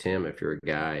out to Tim if you're a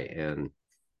guy, and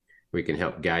we can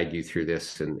help guide you through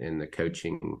this in the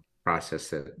coaching process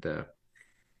that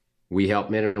we help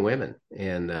men and women.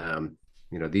 And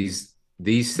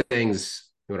these things,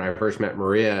 when I first met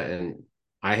Maria, and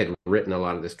I had written a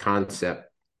lot of this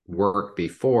concept work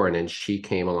before, and then she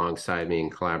came alongside me in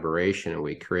collaboration, and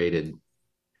we created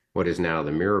what is now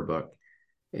the Mirror book.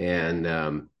 And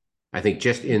I think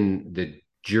just in the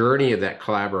journey of that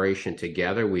collaboration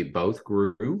together, we both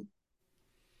grew.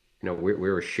 We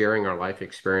were sharing our life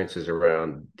experiences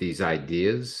around these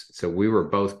ideas. So we were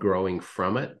both growing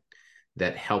from it.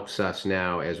 That helps us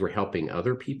now as we're helping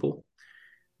other people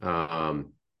to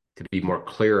be more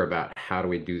clear about how do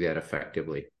we do that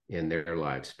effectively in their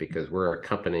lives, because we're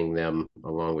accompanying them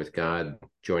along with God,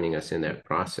 joining us in that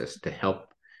process to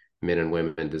help men and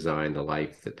women design the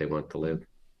life that they want to live.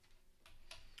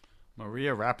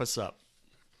 Maria, wrap us up.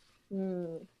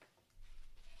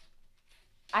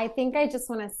 I think I just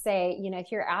want to say,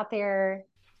 if you're out there,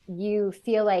 you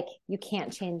feel like you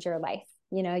can't change your life,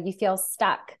 you feel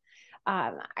stuck.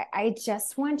 I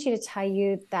just want you to tell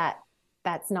you that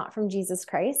that's not from Jesus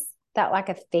Christ, that lack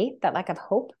of faith, that lack of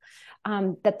hope,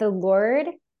 that the Lord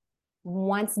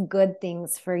wants good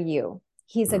things for you.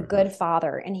 He's a good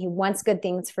father, and he wants good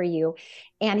things for you.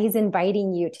 And he's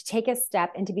inviting you to take a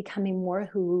step into becoming more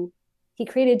who he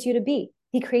created you to be.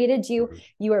 He created you.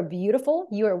 You are beautiful.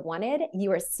 You are wanted.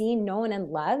 You are seen, known, and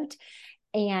loved.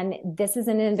 And this is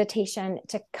an invitation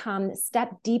to come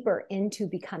step deeper into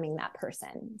becoming that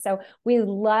person. So we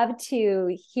love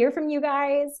to hear from you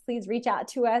guys. Please reach out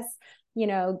to us,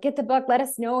 get the book. Let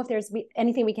us know if there's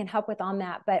anything we can help with on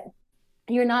that. But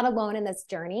you're not alone in this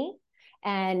journey.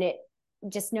 And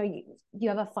just know you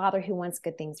have a Father who wants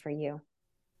good things for you.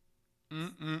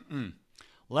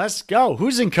 Let's go.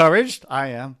 Who's encouraged? I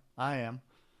am.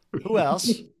 Who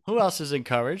else? Who else is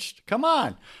encouraged? Come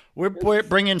on. We're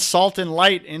bringing salt and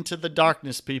light into the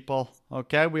darkness, people.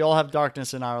 Okay? We all have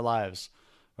darkness in our lives,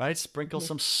 right? Sprinkle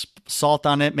some salt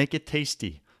on it. Make it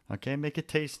tasty. Okay? Make it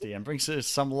tasty and bring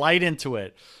some light into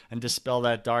it and dispel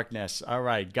that darkness. All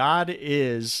right. God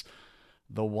is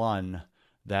the one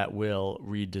that will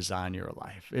redesign your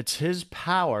life. It's his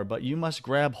power, but you must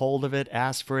grab hold of it,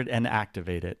 ask for it, and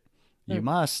activate it. You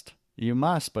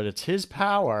must, but it's his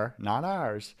power, not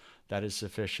ours, That is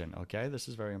sufficient. Okay, this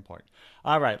is very important.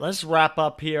 All right, let's wrap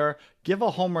up here. Give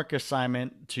a homework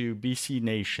assignment to BC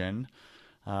Nation,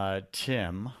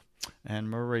 Tim and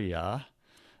Maria.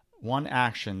 One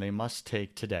action they must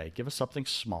take today. Give us something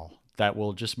small that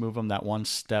will just move them that one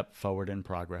step forward in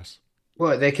progress.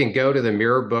 Well, they can go to the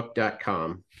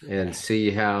mirrorbook.com and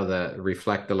see how the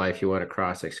Reflect the Life You Want to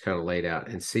Cross is kind of laid out,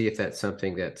 and see if that's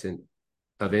something that's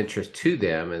of interest to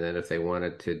them. And then if they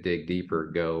wanted to dig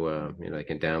deeper, go, they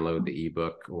can download the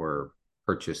ebook or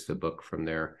purchase the book from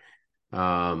there.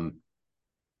 But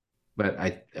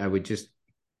I would just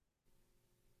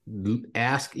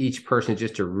ask each person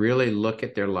just to really look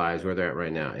at their lives, where they're at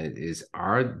right now.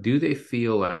 Do they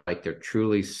feel like they're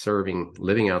truly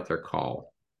living out their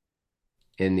call?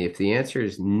 And if the answer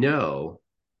is no,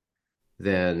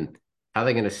 then how are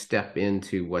they going to step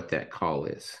into what that call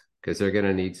is? Because they're going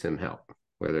to need some help,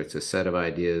 whether it's a set of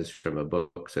ideas from a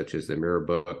book such as the Mirror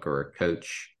Book or a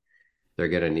coach. They're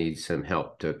going to need some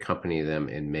help to accompany them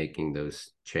in making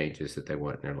those changes that they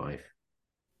want in their life.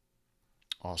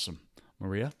 Awesome.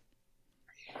 Maria?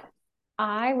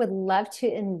 I would love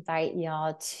to invite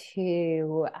y'all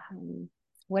to,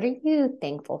 what are you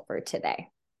thankful for today?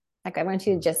 Like, I want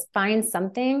you to just find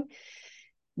something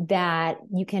that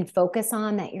you can focus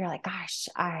on that you're like, gosh,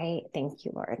 I thank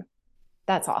you, Lord.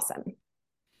 That's awesome.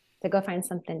 So go find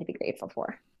something to be grateful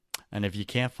for. And if you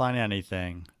can't find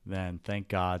anything, then thank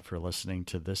God for listening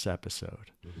to this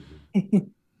episode. Yes.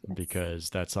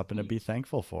 Because that's something to be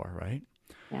thankful for, right?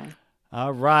 Yeah.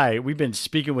 All right. We've been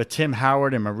speaking with Tim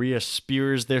Howard and Maria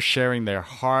Spears. They're sharing their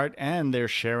heart and they're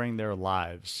sharing their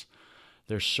lives.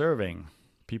 They're serving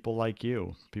people like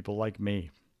you, people like me.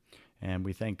 And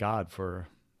we thank God for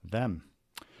them.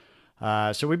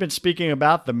 So we've been speaking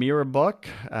about the Mirror Book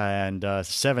and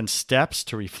 7 steps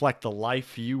to reflect the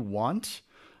life you want.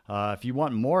 If you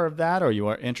want more of that or you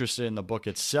are interested in the book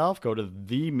itself, go to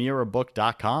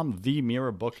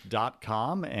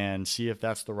themirrorbook.com, and see if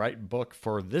that's the right book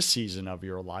for this season of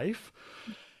your life.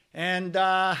 And,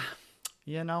 I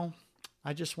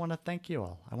just want to thank you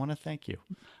all. I want to thank you.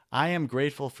 I am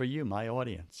grateful for you, my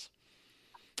audience.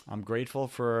 I'm grateful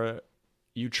for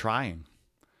you trying.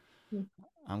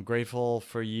 I'm grateful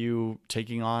for you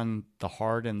taking on the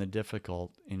hard and the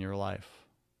difficult in your life.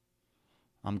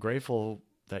 I'm grateful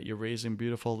that you're raising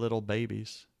beautiful little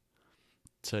babies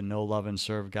to know, love, and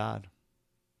serve God.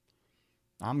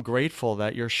 I'm grateful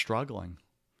that you're struggling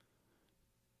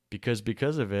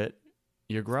because of it,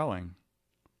 you're growing.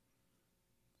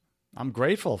 I'm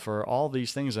grateful for all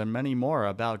these things and many more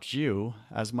about you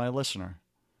as my listener.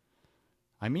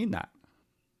 I mean that.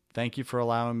 Thank you for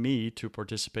allowing me to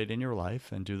participate in your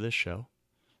life and do this show.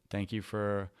 Thank you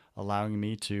for allowing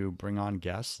me to bring on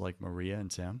guests like Maria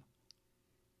and Tim.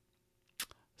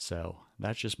 So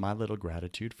that's just my little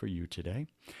gratitude for you today.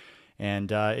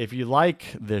 And if you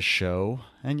like this show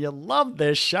and you love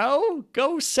this show,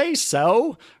 go say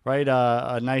so. Write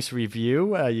a nice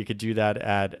review. You could do that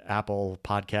at Apple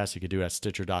Podcasts. You could do it at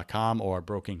Stitcher.com or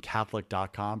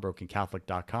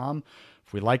BrokenCatholic.com.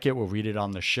 If we like it, we'll read it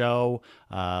on the show,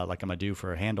 like I'm going to do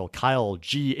for handle Kyle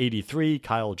G83,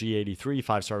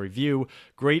 5-star review.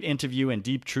 Great interview and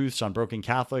deep truths on Broken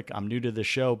Catholic. I'm new to the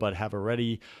show, but have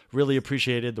already really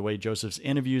appreciated the way Joseph's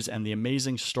interviews and the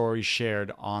amazing stories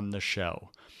shared on the show.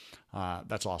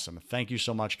 That's awesome. Thank you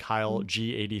so much, Kyle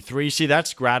G83. See,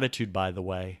 that's gratitude, by the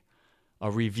way.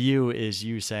 A review is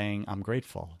you saying, I'm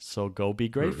grateful. So go be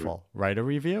grateful. Write a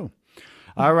review.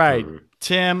 All right,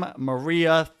 Tim,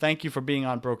 Maria, thank you for being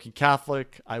on Broken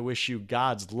Catholic. I wish you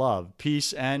God's love,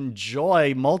 peace, and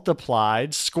joy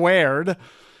multiplied, squared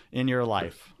in your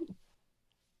life.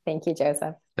 Thank you,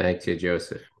 Joseph. Thank you,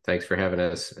 Joseph. Thanks for having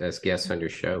us as guests on your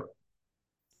show.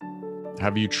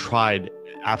 Have you tried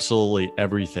absolutely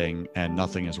everything and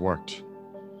nothing has worked?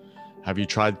 Have you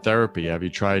tried therapy? Have you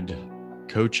tried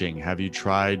coaching? Have you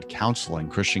tried counseling,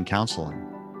 Christian counseling?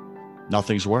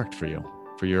 Nothing's worked for you.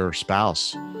 For your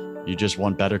spouse, you just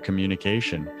want better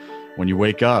communication. When you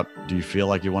wake up, do you feel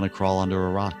like you want to crawl under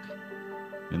a rock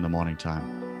in the morning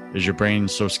time? Is your brain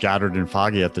so scattered and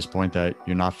foggy at this point that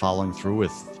you're not following through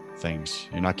with things?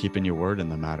 You're not keeping your word in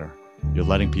the matter. You're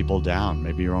letting people down,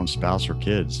 maybe your own spouse or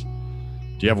kids.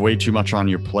 Do you have way too much on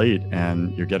your plate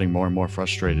and you're getting more and more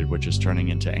frustrated, which is turning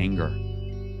into anger?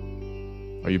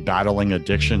 Are you battling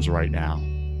addictions right now?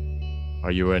 Are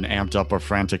you an amped up or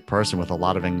frantic person with a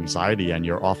lot of anxiety and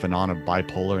you're off and on of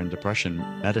bipolar and depression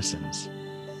medicines?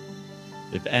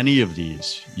 If any of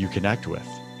these you connect with,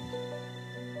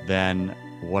 then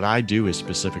what I do is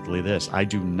specifically this. I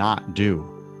do not do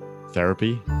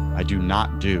therapy. I do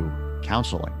not do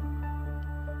counseling.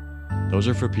 Those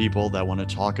are for people that want to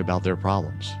talk about their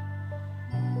problems.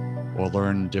 or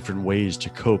learn different ways to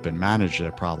cope and manage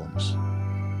their problems.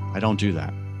 I don't do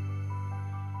that.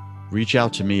 Reach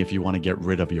out to me if you want to get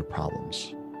rid of your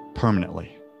problems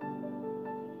permanently.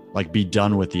 Like, be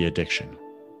done with the addiction.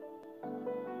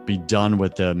 Be done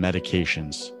with the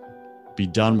medications. Be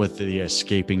done with the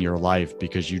escaping your life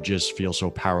because you just feel so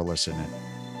powerless in it.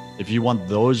 If you want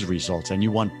those results and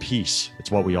you want peace, it's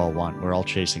what we all want. We're all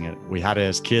chasing it. We had it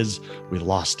as kids. We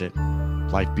lost it.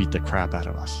 Life beat the crap out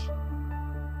of us.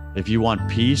 If you want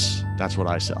peace, that's what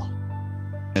I sell.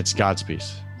 It's God's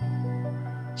peace.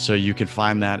 So you can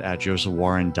find that at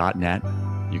josephwarren.net.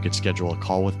 You can schedule a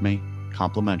call with me,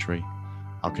 complimentary.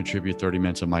 I'll contribute 30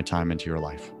 minutes of my time into your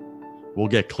life. We'll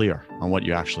get clear on what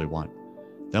you actually want.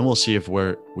 Then we'll see if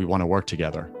we want to work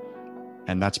together.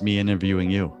 And that's me interviewing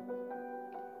you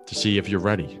to see if you're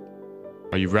ready.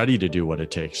 Are you ready to do what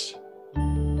it takes?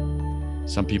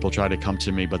 Some people try to come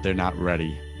to me, but they're not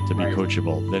ready to be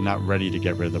coachable. They're not ready to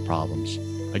get rid of the problems.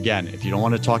 Again, if you don't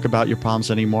want to talk about your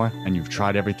problems anymore and you've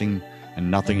tried everything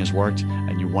and nothing has worked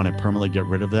and you want to permanently get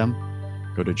rid of them,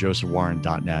 go to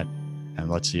josephwarren.net and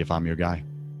let's see if I'm your guy.